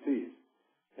overseas,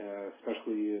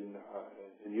 especially in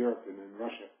Europe and in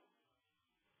Russia.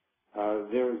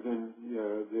 There has been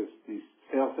these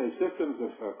fail-safe systems.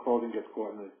 If clothing gets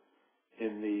caught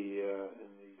in the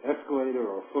escalator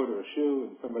or a foot or a shoe,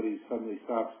 and somebody suddenly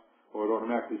stops, or it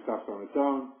automatically stops on its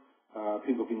own,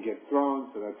 people can get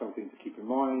thrown. So that's something to keep in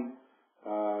mind.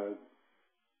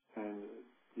 And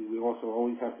we also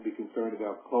always have to be concerned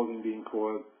about clothing being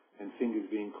caught and fingers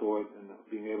being caught, and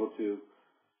being able to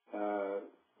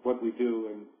what we do.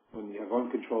 And when you have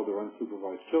uncontrolled or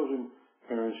unsupervised children,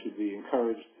 parents should be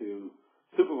encouraged to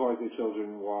supervise their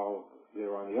children while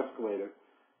they're on the escalator.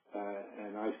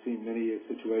 And I've seen many a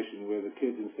situation where the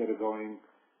kids, instead of going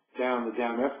down the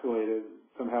down escalator,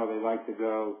 somehow they like to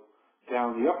go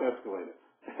down the up escalator,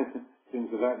 things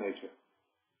of that nature.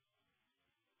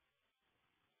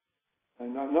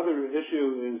 And another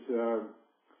issue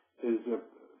is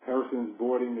persons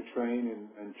boarding the train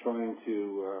and trying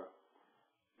to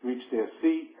reach their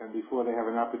seat, and before they have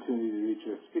an opportunity to reach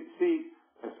their seat,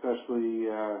 especially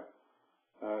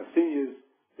seniors,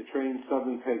 the train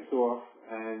suddenly takes off,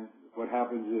 and what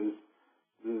happens is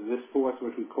this force,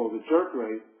 which we call the jerk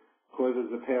rate, causes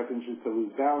the passenger to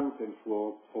lose balance and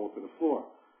fall to the floor.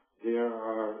 There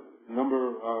are a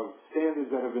number of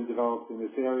standards that have been developed in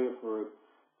this area for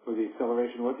the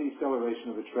acceleration or deceleration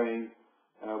of a train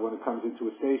when it comes into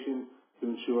a station, to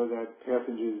ensure that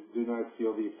passengers do not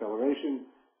feel the acceleration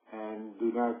and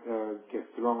do not get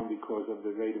thrown because of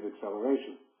the rate of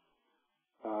acceleration.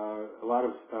 A lot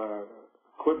of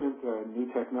equipment,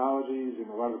 new technologies, and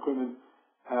a lot of equipment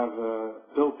have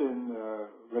built-in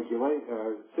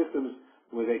systems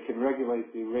where they can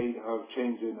regulate the rate of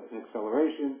change in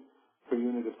acceleration per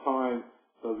unit of time.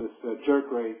 So this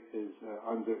jerk rate is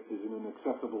in an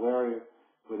acceptable area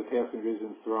where the passenger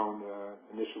isn't thrown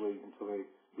initially until they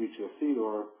reach their seat,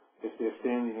 or if they're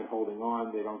standing and holding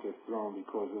on, they don't get thrown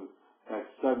because of that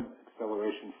sudden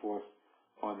acceleration force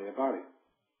on their body.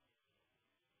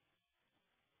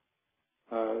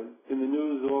 In the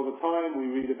news all the time, we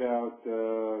read about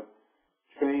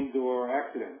train door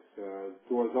accidents,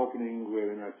 doors opening where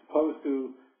they're not supposed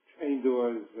to, train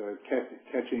doors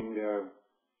catching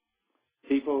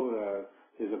people.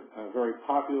 There's a very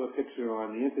popular picture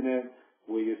on the internet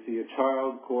where you see a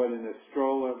child caught in a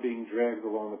stroller being dragged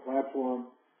along the platform.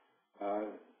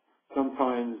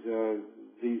 Sometimes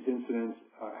these incidents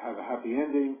have a happy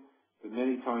ending, but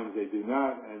many times they do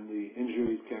not, and the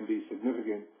injuries can be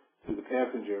significant to the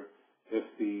passenger if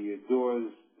the doors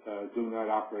do not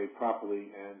operate properly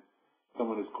and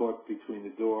someone is caught between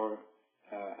the door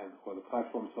or the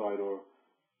platform side or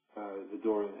the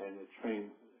door and the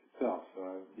train itself.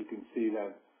 You can see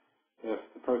that if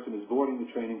the person is boarding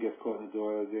the train and gets caught in the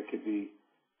door, there could be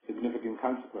significant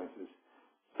consequences.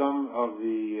 Some of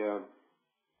the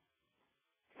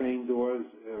train doors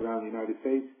around the United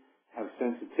States have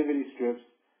sensitivity strips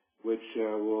which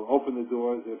will open the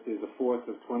doors if there's a force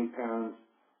of 20 pounds,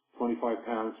 25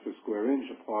 pounds per square inch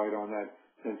applied on that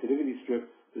sensitivity strip,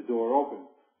 the door opens.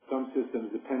 Some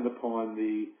systems depend upon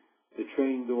the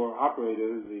train door operator.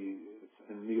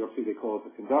 In New York City they call it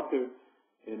the conductor.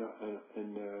 In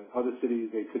other cities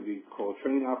they could be called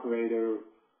train operator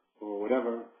or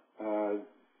whatever. It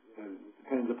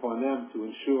depends upon them to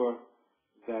ensure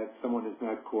that someone is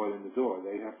not caught in the door.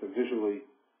 They have to visually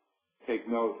take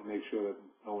note and make sure that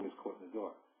no one is caught in the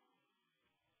door.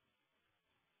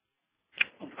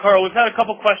 Carl, we've had a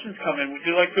couple questions come in. Would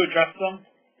you like to address them?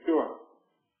 Sure.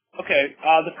 Okay.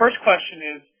 The first question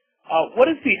is, what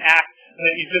is the act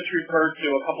that you just referred to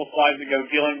a couple slides ago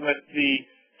dealing with the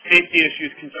safety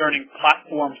issues concerning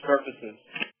platform surfaces?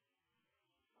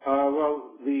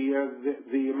 Well,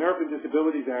 the American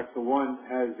Disabilities Act, for one,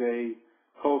 has a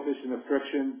coefficient of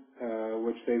friction,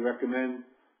 which they recommend,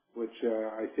 which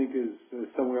I think is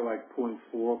somewhere like 0.4,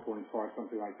 0.5,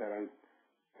 something like that.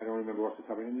 I don't remember off the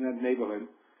top of it, in that neighborhood.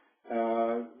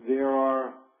 There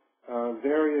are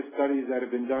various studies that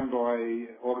have been done by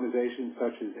organizations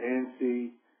such as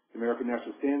ANSI, the American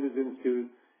National Standards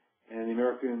Institute, and the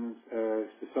American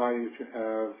Society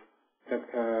of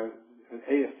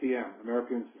ASTM,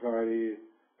 American Society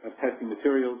of Testing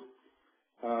Materials.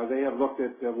 They have looked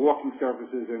at walking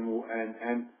surfaces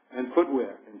and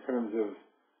footwear in terms of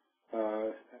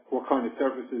what kind of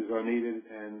surfaces are needed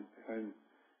and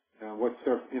what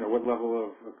level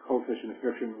of coefficient of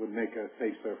friction would make a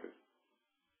safe surface.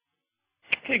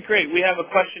 Okay, great. We have a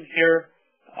question here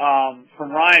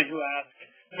from Ryan who asks,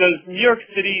 does New York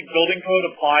City building code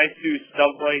apply to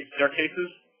subway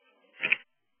staircases?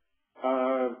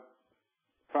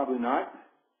 Probably not,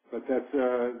 but that's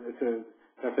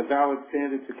a valid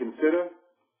standard to consider.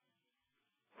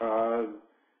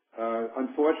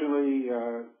 Unfortunately,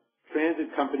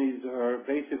 transit companies are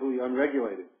basically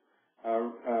unregulated.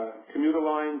 Commuter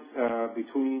lines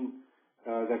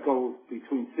that go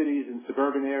between cities and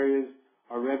suburban areas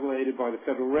are regulated by the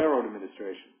Federal Railroad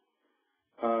Administration.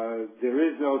 There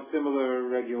is no similar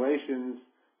regulations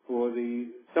for the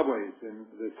subways, and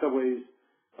the subways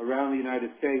around the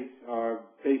United States are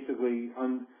basically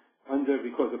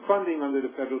because of funding under the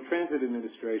Federal Transit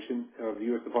Administration of the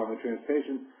U.S. Department of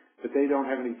Transportation, but they don't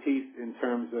have any teeth in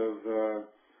terms of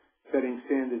setting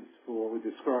standards for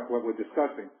what we're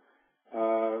discussing.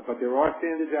 But there are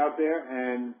standards out there,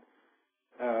 and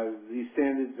these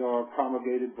standards are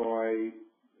promulgated by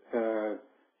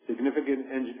significant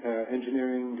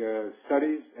engineering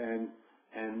studies and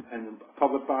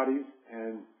public bodies.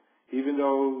 And even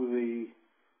though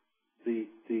the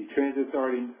Transit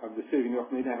Authority of the City of New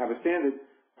York may not have a standard,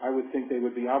 I would think they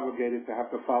would be obligated to have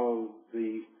to follow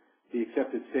the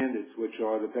accepted standards, which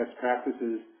are the best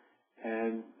practices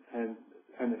and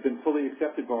have been fully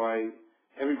accepted by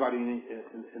everybody in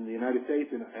the United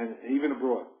States and even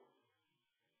abroad.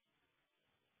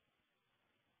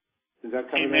 Does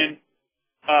that cover that?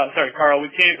 Sorry, Carl. We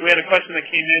had a question that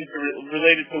came in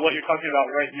related to what you're talking about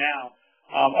right now.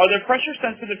 Are there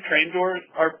pressure-sensitive train doors?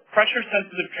 Are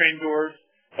pressure-sensitive train doors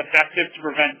effective to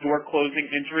prevent door closing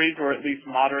injuries, or at least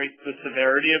moderate the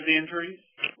severity of the injuries?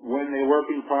 When they're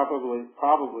working properly,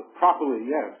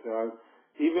 yes.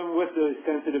 Even with the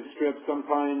sensitive strips,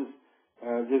 sometimes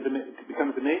it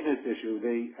becomes a maintenance issue.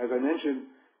 As I mentioned,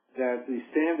 that the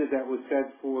standard that was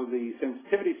set for the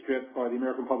sensitivity strip by the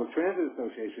American Public Transit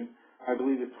Association, I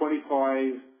believe, is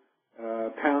 25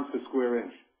 pounds per square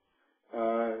inch.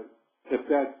 If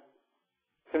that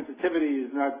sensitivity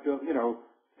is not,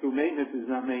 through maintenance is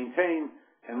not maintained,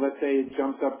 and let's say it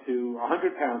jumps up to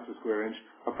 100 pounds per square inch,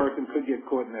 a person could get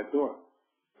caught in that door.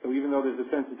 So even though there's a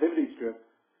sensitivity strip,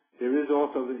 there is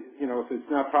also, if it's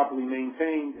not properly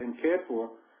maintained and cared for,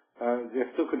 there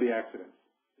still could be accidents.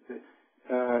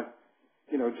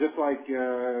 Just like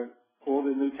all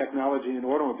the new technology in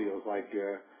automobiles, like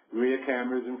rear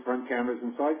cameras and front cameras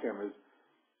and side cameras,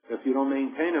 if you don't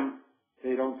maintain them,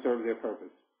 they don't serve their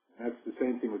purpose. And that's the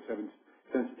same thing with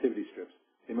sensitivity strips.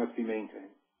 They must be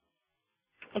maintained.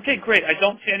 Okay, great. I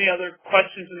don't see any other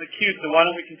questions in the queue, so why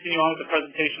don't we continue on with the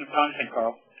presentation of content,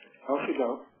 Carl? Okay,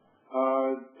 go.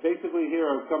 Basically, here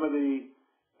are some of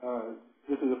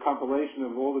this is a compilation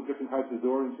of all the different types of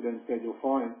door incidents that you'll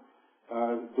find.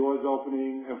 Doors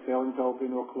opening, failing to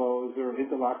open or close, or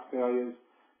interlock failures.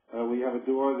 We have a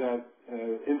door that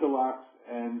interlocks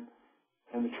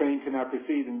and the train cannot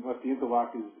proceed unless the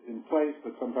interlock is in place,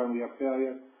 but sometimes we have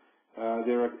failure.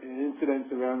 There are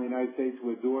incidents around the United States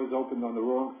where doors opened on the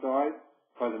wrong side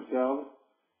by themselves.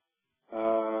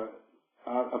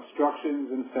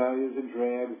 Obstructions and failures and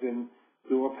drags, and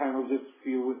door panels just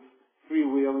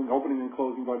freewheeling, opening and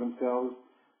closing by themselves,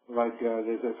 like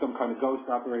there's some kind of ghost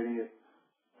operating it.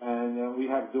 And we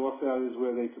have door failures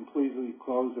where they completely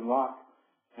close and lock,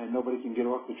 and nobody can get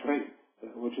off the train,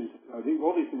 which is,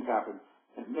 all these things happen.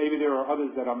 And maybe there are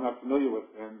others that I'm not familiar with,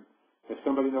 and if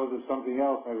somebody knows of something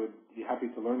else, I would be happy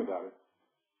to learn about it.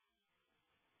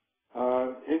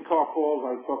 In-car falls,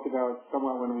 I talked about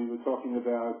somewhat when we were talking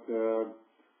about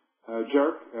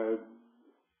jerk.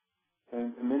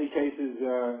 And in many cases,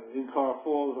 in-car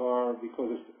falls are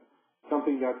because of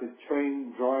something that the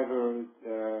train driver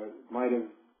might have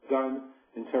done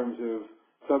in terms of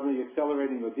suddenly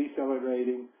accelerating or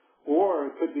decelerating, or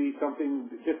it could be something,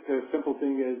 just a simple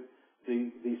thing as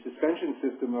the suspension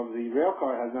system of the rail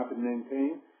car has not been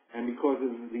maintained, and because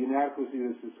of the inadequacy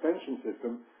of the suspension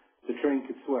system, the train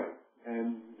could sway.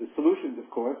 And the solutions, of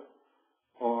course,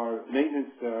 are maintenance,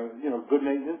 good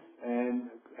maintenance, and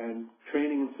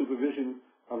training and supervision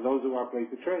of those who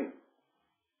operate the train.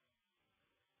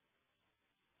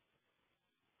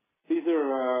 These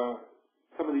are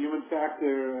some of the human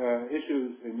factor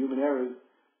issues and human errors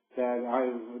that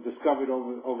I've discovered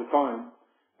over time.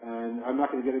 And I'm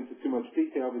not going to get into too much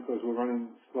detail because we're running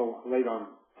late on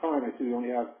time. I see we only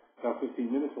have about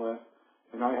 15 minutes left,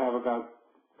 and I have about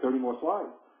 30 more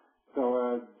slides.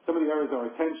 So some of the errors are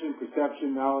attention,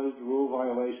 perception, knowledge, rule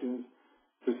violations,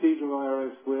 procedural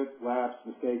errors, slip, lapse,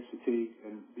 mistakes, fatigue,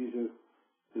 and these are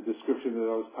the description of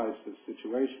those types of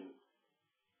situations.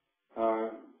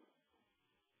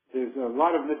 There's a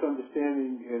lot of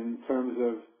misunderstanding in terms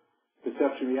of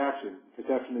perception reaction.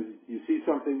 Perception is you see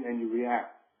something and you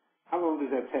react. How long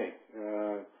does that take?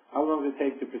 How long does it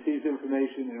take to perceive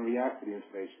information and react to the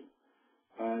information?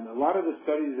 And a lot of the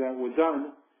studies that were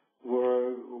done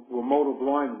were modal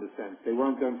blind in a sense. They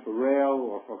weren't done for rail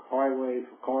or for highway,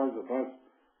 for cars or bus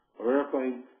or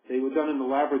airplane. They were done in the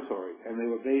laboratory, and they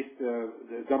were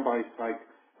done by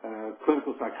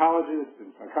clinical psychologists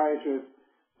and psychiatrists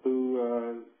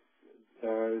who,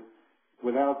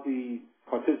 without the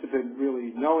participant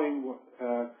really knowing,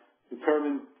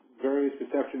 determined various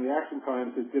perception reaction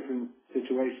times at different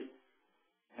situations.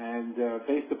 And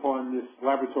based upon this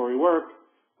laboratory work,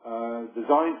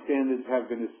 design standards have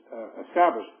been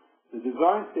established. The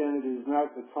design standard is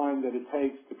not the time that it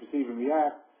takes to perceive and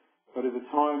react, but is a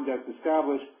time that's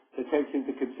established that takes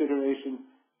into consideration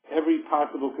every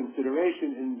possible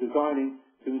consideration in designing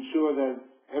to ensure that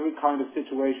every kind of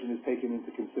situation is taken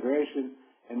into consideration,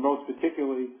 and most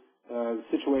particularly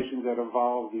situations that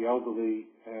involve the elderly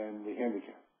and the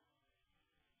handicapped.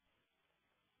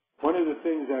 One of the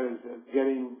things that is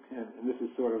getting, and this is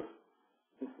sort of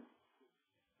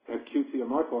cutesy on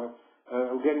my part,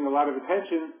 getting a lot of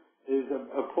attention is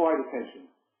applied attention.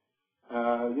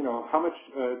 How much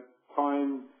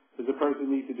time does a person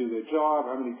need to do their job?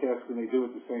 How many tasks can they do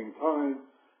at the same time?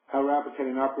 How rapid can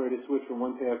an operator switch from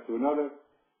one task to another?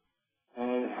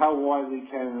 And how widely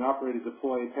can an operator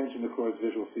deploy attention across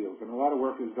visual fields? And a lot of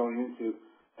work is going into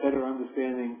better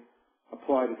understanding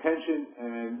applied attention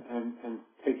and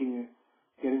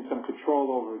getting some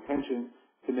control over attention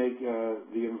to make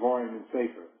the environment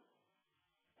safer.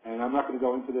 And I'm not going to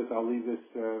go into this. I'll leave this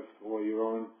for your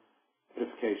own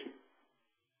edification.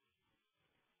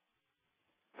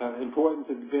 Important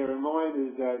to bear in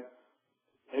mind is that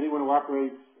anyone who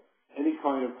operates any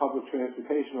kind of public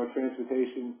transportation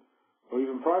or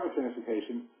even private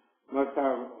transportation must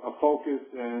have a focus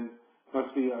and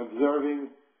must be observing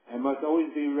and must always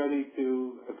be ready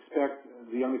to expect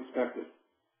the unexpected.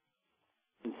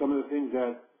 And some of the things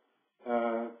that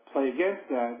play against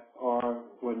that are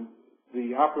when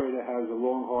the operator has a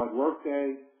long, hard work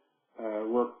day,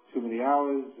 work too many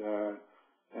hours,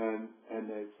 and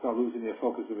they start losing their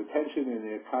focus of attention and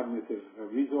their cognitive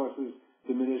resources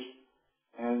diminish,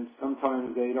 and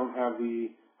sometimes they don't have the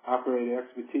operator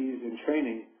expertise and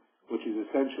training, which is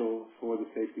essential for the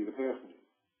safety of the passengers.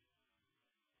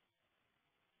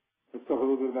 Let's talk a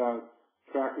little bit about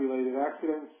track-related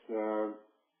accidents.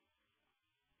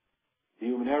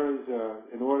 Human errors.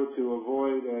 In order to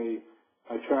avoid a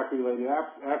track-related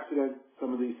accident,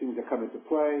 some of these things that come into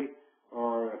play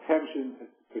are attention,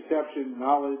 perception,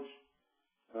 knowledge.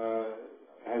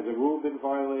 Has a rule been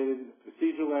violated?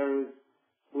 Procedural errors,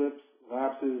 slips,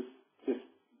 lapses, just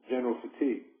general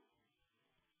fatigue.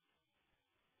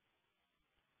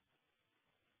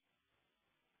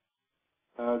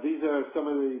 These are some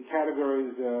of the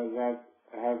categories that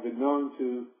have been known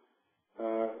to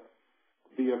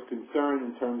be of concern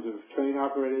in terms of train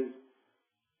operators.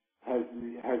 Has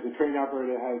the train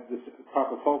operator had this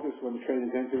proper focus when the train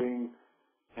is entering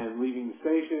and leaving the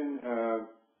station?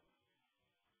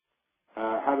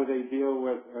 How do they deal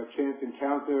with a chance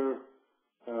encounter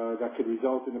that could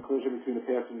result in a collision between a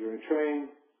passenger and a train?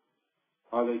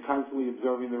 Are they constantly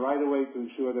observing the right-of-way to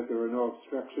ensure that there are no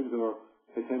obstructions or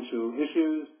potential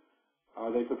issues?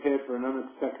 Are they prepared for an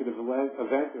unexpected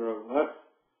event or less?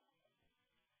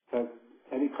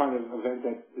 Any kind of event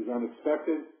that is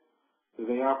unexpected? Do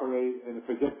they operate in a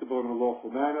predictable and a lawful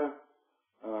manner?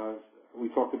 We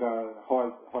talked about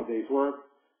hard day's work,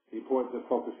 the importance of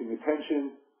focusing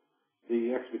attention,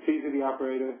 the expertise of the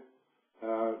operator.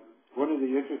 One of the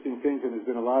interesting things, and there's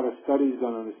been a lot of studies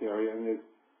done on this area, and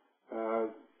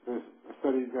there's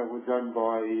studies that were done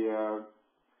by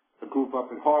a group up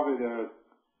at Harvard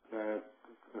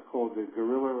called the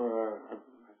Gorilla, I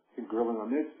think Gorilla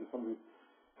on this or something,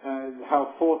 and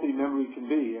how faulty memory can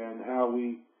be, and how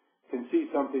we can see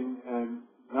something and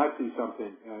not see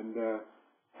something, and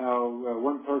how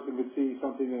one person could see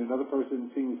something and another person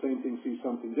seeing the same thing sees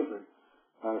something different.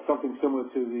 Something similar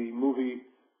to the movie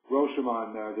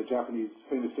Rashomon, the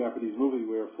famous Japanese movie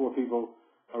where four people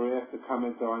are asked to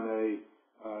comment on a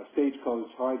stagecoach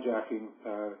hijacking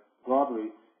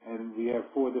robbery, and we have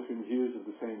four different views of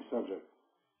the same subject.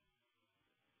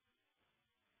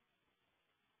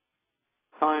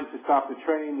 Time to stop the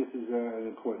train. This is an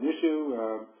important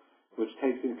issue, which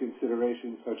takes into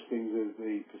consideration such things as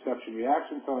the perception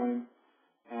reaction time,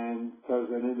 and does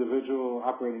an individual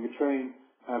operating a train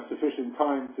have sufficient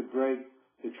time to brake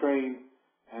the train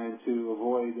and to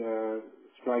avoid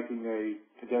striking a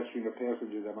pedestrian or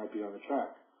passenger that might be on the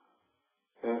track.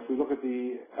 If we look at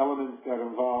the elements that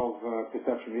involve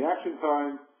perception reaction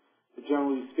time,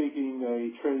 generally speaking,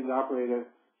 a trained operator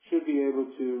should be able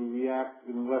to react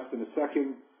in less than a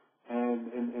second.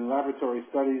 And in laboratory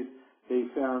studies, they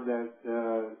found that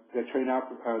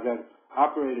that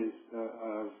operators,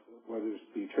 whether it's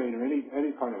the train or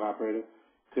any kind of operator,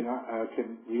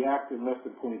 can react in less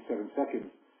than 0.7 seconds,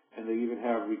 and they even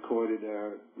have recorded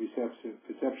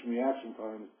perception reaction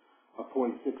times of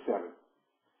 0.67.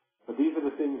 But these are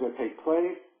the things that take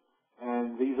place,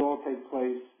 and these all take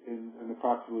place in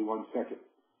approximately 1 second.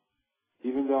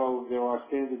 Even though there are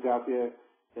standards out there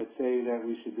that say that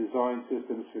we should design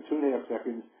systems for 2.5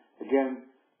 seconds, again,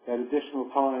 that additional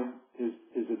time is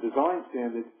a design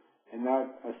standard and not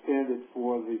a standard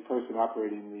for the person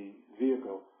operating the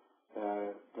vehicle,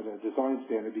 but a design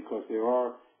standard because there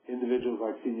are individuals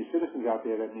like senior citizens out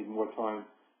there that need more time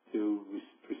to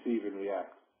perceive and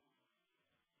react.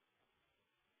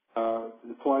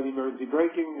 Apply the emergency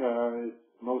braking.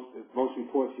 Most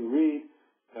reports you read,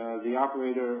 the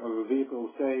operator of a vehicle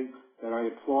will say that I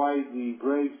applied the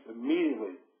brakes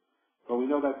immediately. But we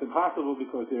know that's impossible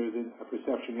because there is a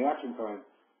perception reaction time,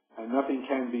 and nothing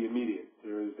can be immediate.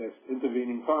 There is that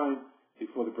intervening time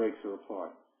before the brakes are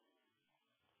applied.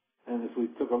 And if we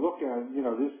took a look at,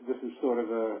 this is sort of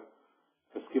a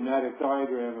schematic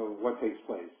diagram of what takes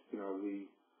place.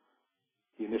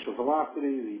 The initial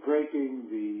velocity, the braking,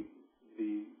 the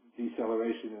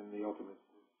deceleration, and the ultimate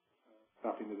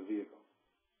stopping of the vehicle.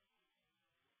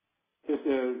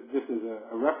 This is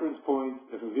a reference point.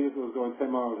 If a vehicle is going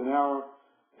 10 miles an hour,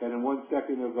 then in 1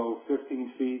 second it'll go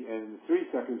 15 feet, and in 3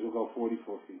 seconds it'll go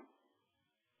 44 feet.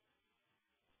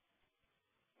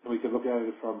 And we could look at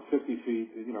it from 50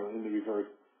 feet, in the reverse.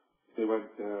 If they went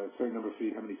a certain number of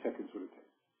feet, how many seconds would it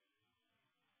take?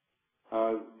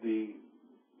 The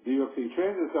New York City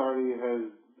Transit Authority has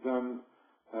done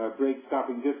brake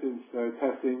stopping distance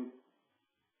testing,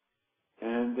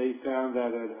 and they found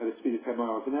that at a speed of 10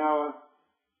 miles an hour,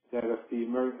 that if in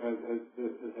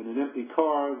an empty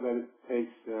car, that it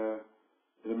takes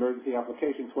an emergency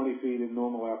application 20 feet and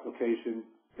normal application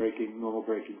normal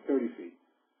braking 30 feet.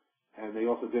 And they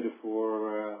also did it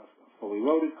for fully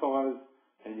loaded cars,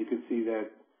 and you can see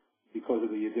that because of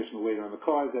the additional weight on the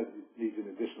cars, that it needs an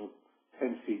additional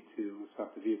 10 feet to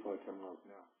stop the vehicle at 10 miles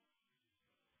an hour.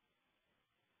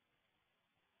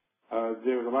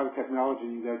 There's a lot of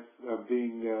technology that's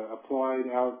being applied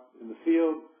out in the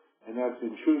field, and that's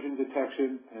intrusion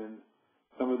detection, and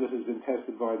some of this has been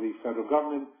tested by the federal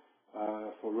government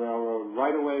for railroad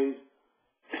right-of-ways,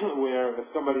 where if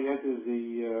somebody enters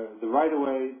the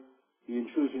right-of-way, the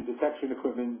intrusion detection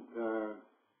equipment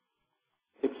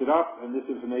picks it up, and this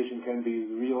information can be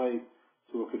relayed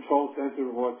to a control center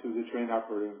or to the train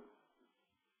operator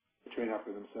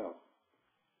themselves.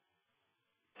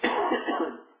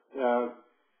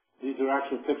 These are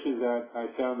actual pictures that I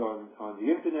found on the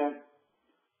internet.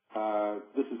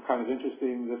 This is kind of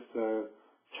interesting.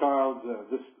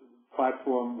 This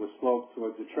platform was sloped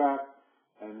towards the track,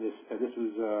 and this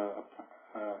was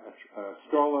a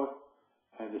stroller,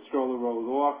 and the stroller rolled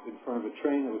off in front of a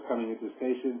train that was coming into the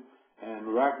station, and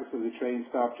miraculously the train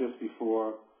stopped just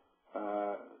before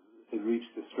it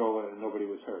reached the stroller, and nobody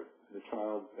was hurt. The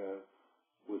child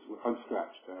was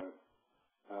unscratched.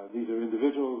 These are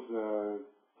individuals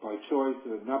by choice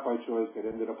or not by choice that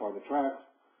ended up on the tracks,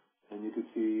 and you could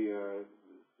see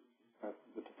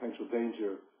the potential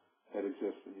danger that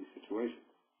exists in these situations.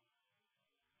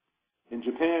 In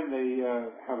Japan, they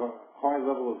have a high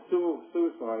level of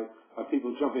suicide of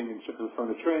people jumping in front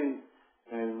of trains,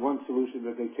 and one solution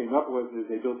that they came up with is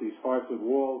they built these 5-foot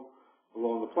walls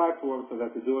along the platform so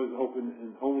that the doors open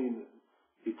and only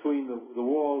between the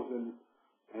walls and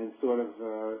sort of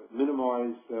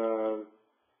minimize,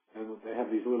 and they have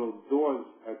these little doors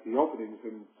at the openings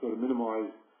and sort of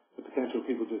minimize the potential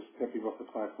people just stepping off the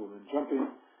platform and jumping.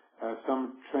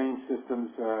 Some train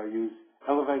systems use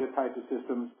elevator-type of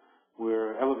systems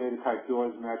where elevator-type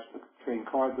doors match the train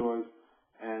car doors,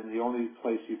 and the only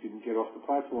place you can get off the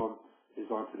platform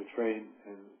is onto the train,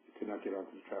 and you cannot get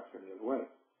onto the tracks any other way.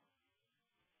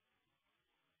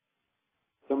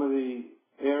 Some of the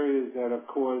areas that have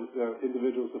caused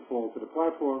individuals to fall to the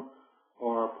platform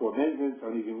are poor maintenance,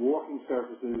 uneven walking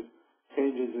surfaces,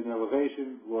 changes in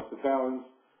elevation, loss of balance,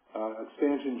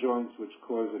 expansion joints which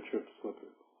cause a trip, slip,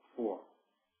 or fall.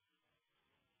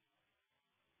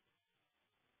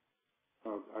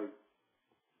 I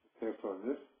passed on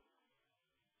this.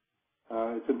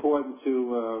 It's important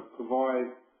to provide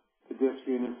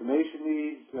pedestrian information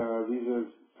needs. These are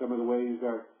some of the ways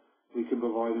that we can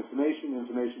provide information.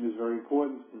 Information is very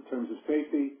important in terms of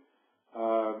safety.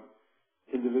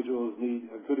 Individuals need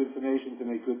good information to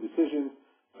make good decisions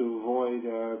to avoid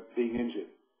being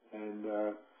injured.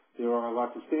 And there are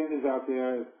lots of standards out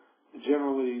there. The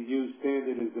generally used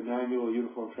standard is the manual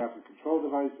uniform traffic control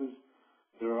devices.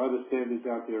 There are other standards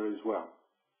out there as well.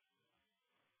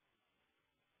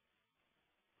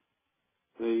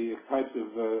 The types of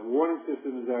warning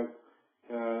systems that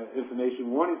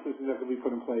information warning systems that can be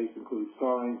put in place include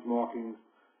signs, markings,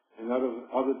 and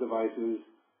other devices.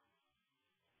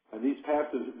 And these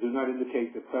passives do not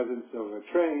indicate the presence of a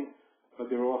train, but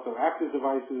there are also active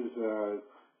devices.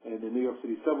 In the New York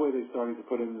City subway, they're starting to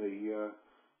put in the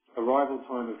arrival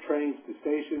time of trains to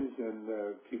stations,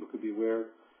 and people could be aware.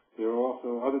 There are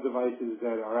also other devices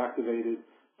that are activated,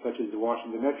 such as the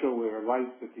Washington Metro, where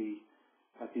lights at the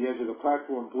edge of the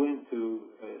platform blink to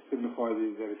signify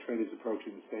that a train is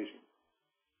approaching the station.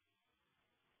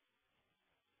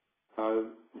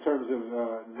 In terms of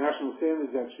national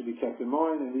standards that should be kept in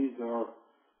mind, and these are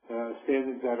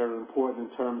standards that are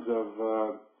important in terms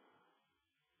of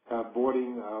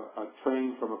boarding a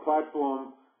train from a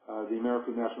platform. The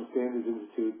American National Standards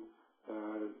Institute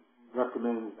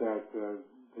recommends that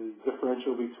the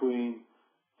differential between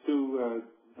two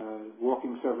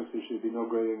walking surfaces should be no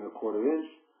greater than a quarter inch,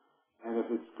 and if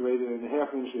it's greater than a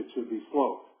half inch, it should be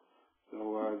sloped.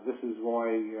 So this is why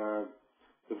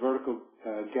the vertical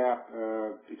gap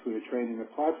between a train and a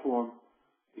platform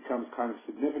becomes kind of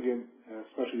significant,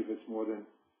 especially if it's more than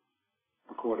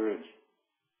a quarter inch.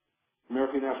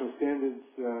 American National Standards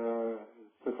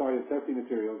Society of Testing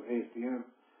Materials, ASTM,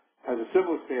 has a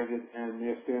similar standard, and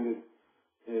their standard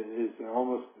is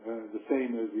almost the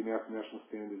same as the American National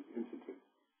Standards Institute.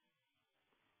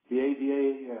 The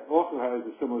ADA also has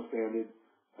a similar standard,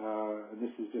 and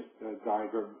this is just a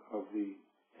diagram of the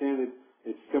standard.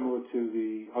 It's similar to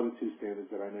the other two standards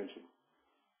that I mentioned.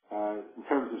 In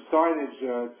terms of signage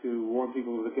to warn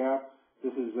people of the gap,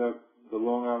 this is the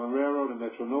Long Island Railroad and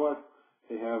Metro North.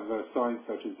 They have signs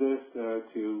such as this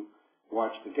to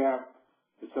watch the gap.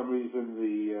 For some reason,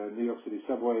 the New York City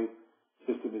subway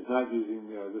system is not using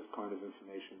this kind of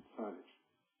information signage.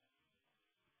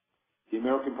 The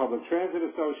American Public Transit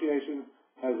Association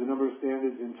has a number of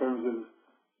standards in terms of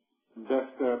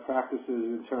best practices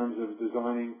in terms of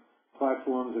designing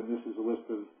platforms, and this is a list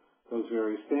of those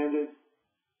various standards.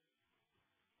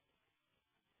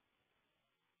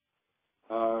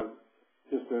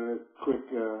 Just a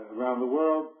quick around the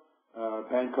world.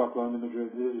 Bangkok, London,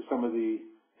 Madrid. These are some of the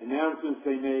announcements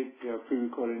they make,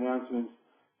 pre-recorded announcements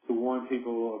to warn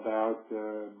people about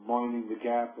minding the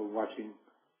gap or watching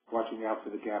out for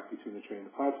the gap between the train and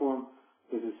the platform.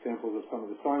 This is samples of some of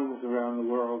the signs around the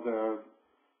world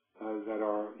that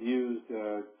are used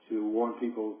to warn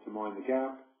people to mind the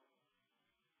gap.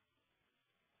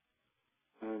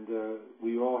 And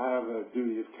we all have a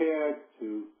duty of care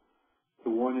to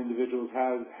warn individuals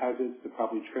hazards, to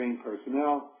properly train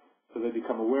personnel so they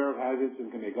become aware of hazards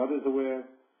and can make others aware,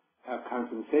 have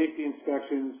constant safety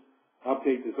inspections,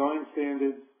 update design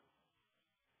standards,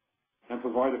 and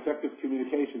provide effective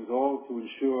communications, all to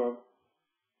ensure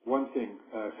one thing,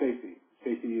 safety.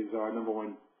 Safety is our number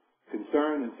one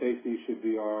concern, and safety should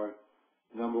be our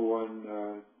number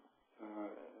one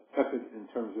effort in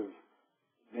terms of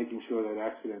making sure that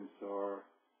accidents are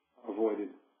avoided.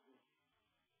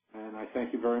 And I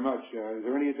thank you very much. Is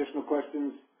there any additional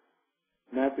questions,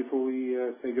 Matt, before we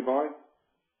say goodbye?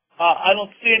 I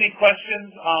don't see any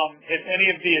questions. If any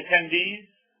of the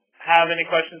attendees have any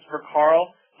questions for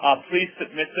Carl, please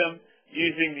submit them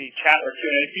using the chat or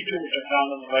Q&A feature, which I found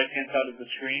on the right-hand side of the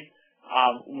screen.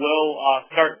 We'll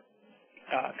start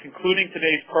concluding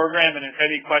today's program, and if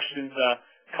any questions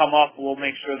come up, we'll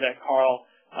make sure that Carl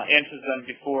answers them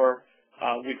before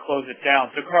we close it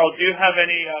down. So, Carl, do you have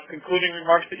any concluding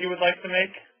remarks that you would like to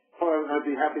make? Well, I'd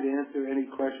be happy to answer any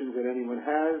questions that anyone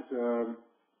has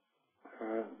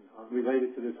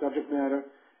related to the subject matter.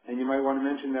 And you might want to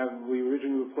mention that we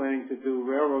originally were planning to do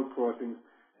railroad crossings,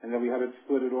 and that we had to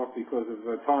split it off because of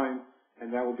time,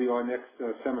 and that will be our next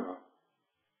seminar.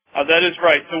 That is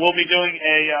right. So we'll be doing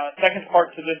a second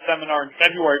part to this seminar in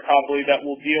February, probably, that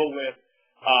will deal with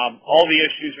all the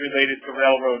issues related to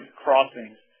railroad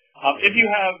crossings. If you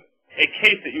have a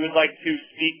case that you would like to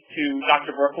speak to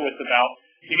Dr. Berkowitz about,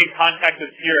 you can contact us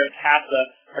here at TASA.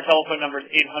 Our telephone number is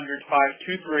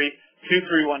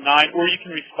 800-523-2319, or you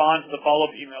can respond to the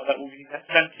follow-up email that will be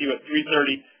sent to you at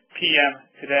 3:30 p.m.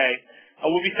 today.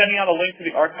 We'll be sending out a link to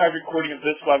the archive recording of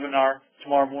this webinar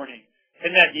tomorrow morning.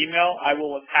 In that email, I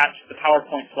will attach the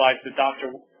PowerPoint slides that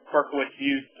Dr. Berkowitz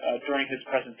used during his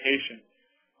presentation.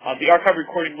 The archive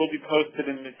recording will be posted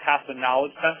in the TASA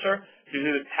Knowledge Center. You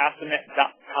visit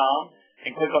tasanet.com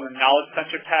and click on the Knowledge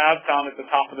Center tab found at the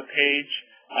top of the page.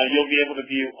 You'll be able to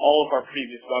view all of our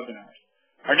previous webinars.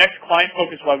 Our next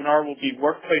client-focused webinar will be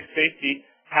Workplace Safety,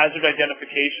 Hazard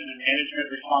Identification, and Management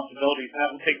Responsibilities, and that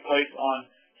will take place on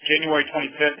January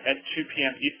 25th at 2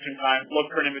 p.m. Eastern Time.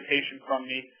 Look for an invitation from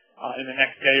me in the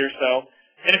next day or so.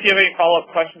 And if you have any follow-up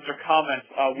questions or comments,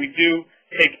 we do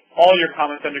take all your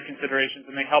comments under consideration,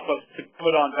 and they help us to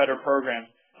put on better programs.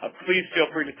 Please feel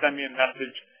free to send me a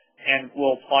message, and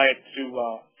we'll apply it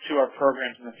to our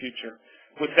programs in the future.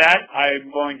 With that, I'm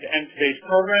going to end today's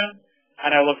program,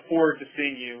 and I look forward to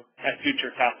seeing you at future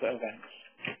TASA events.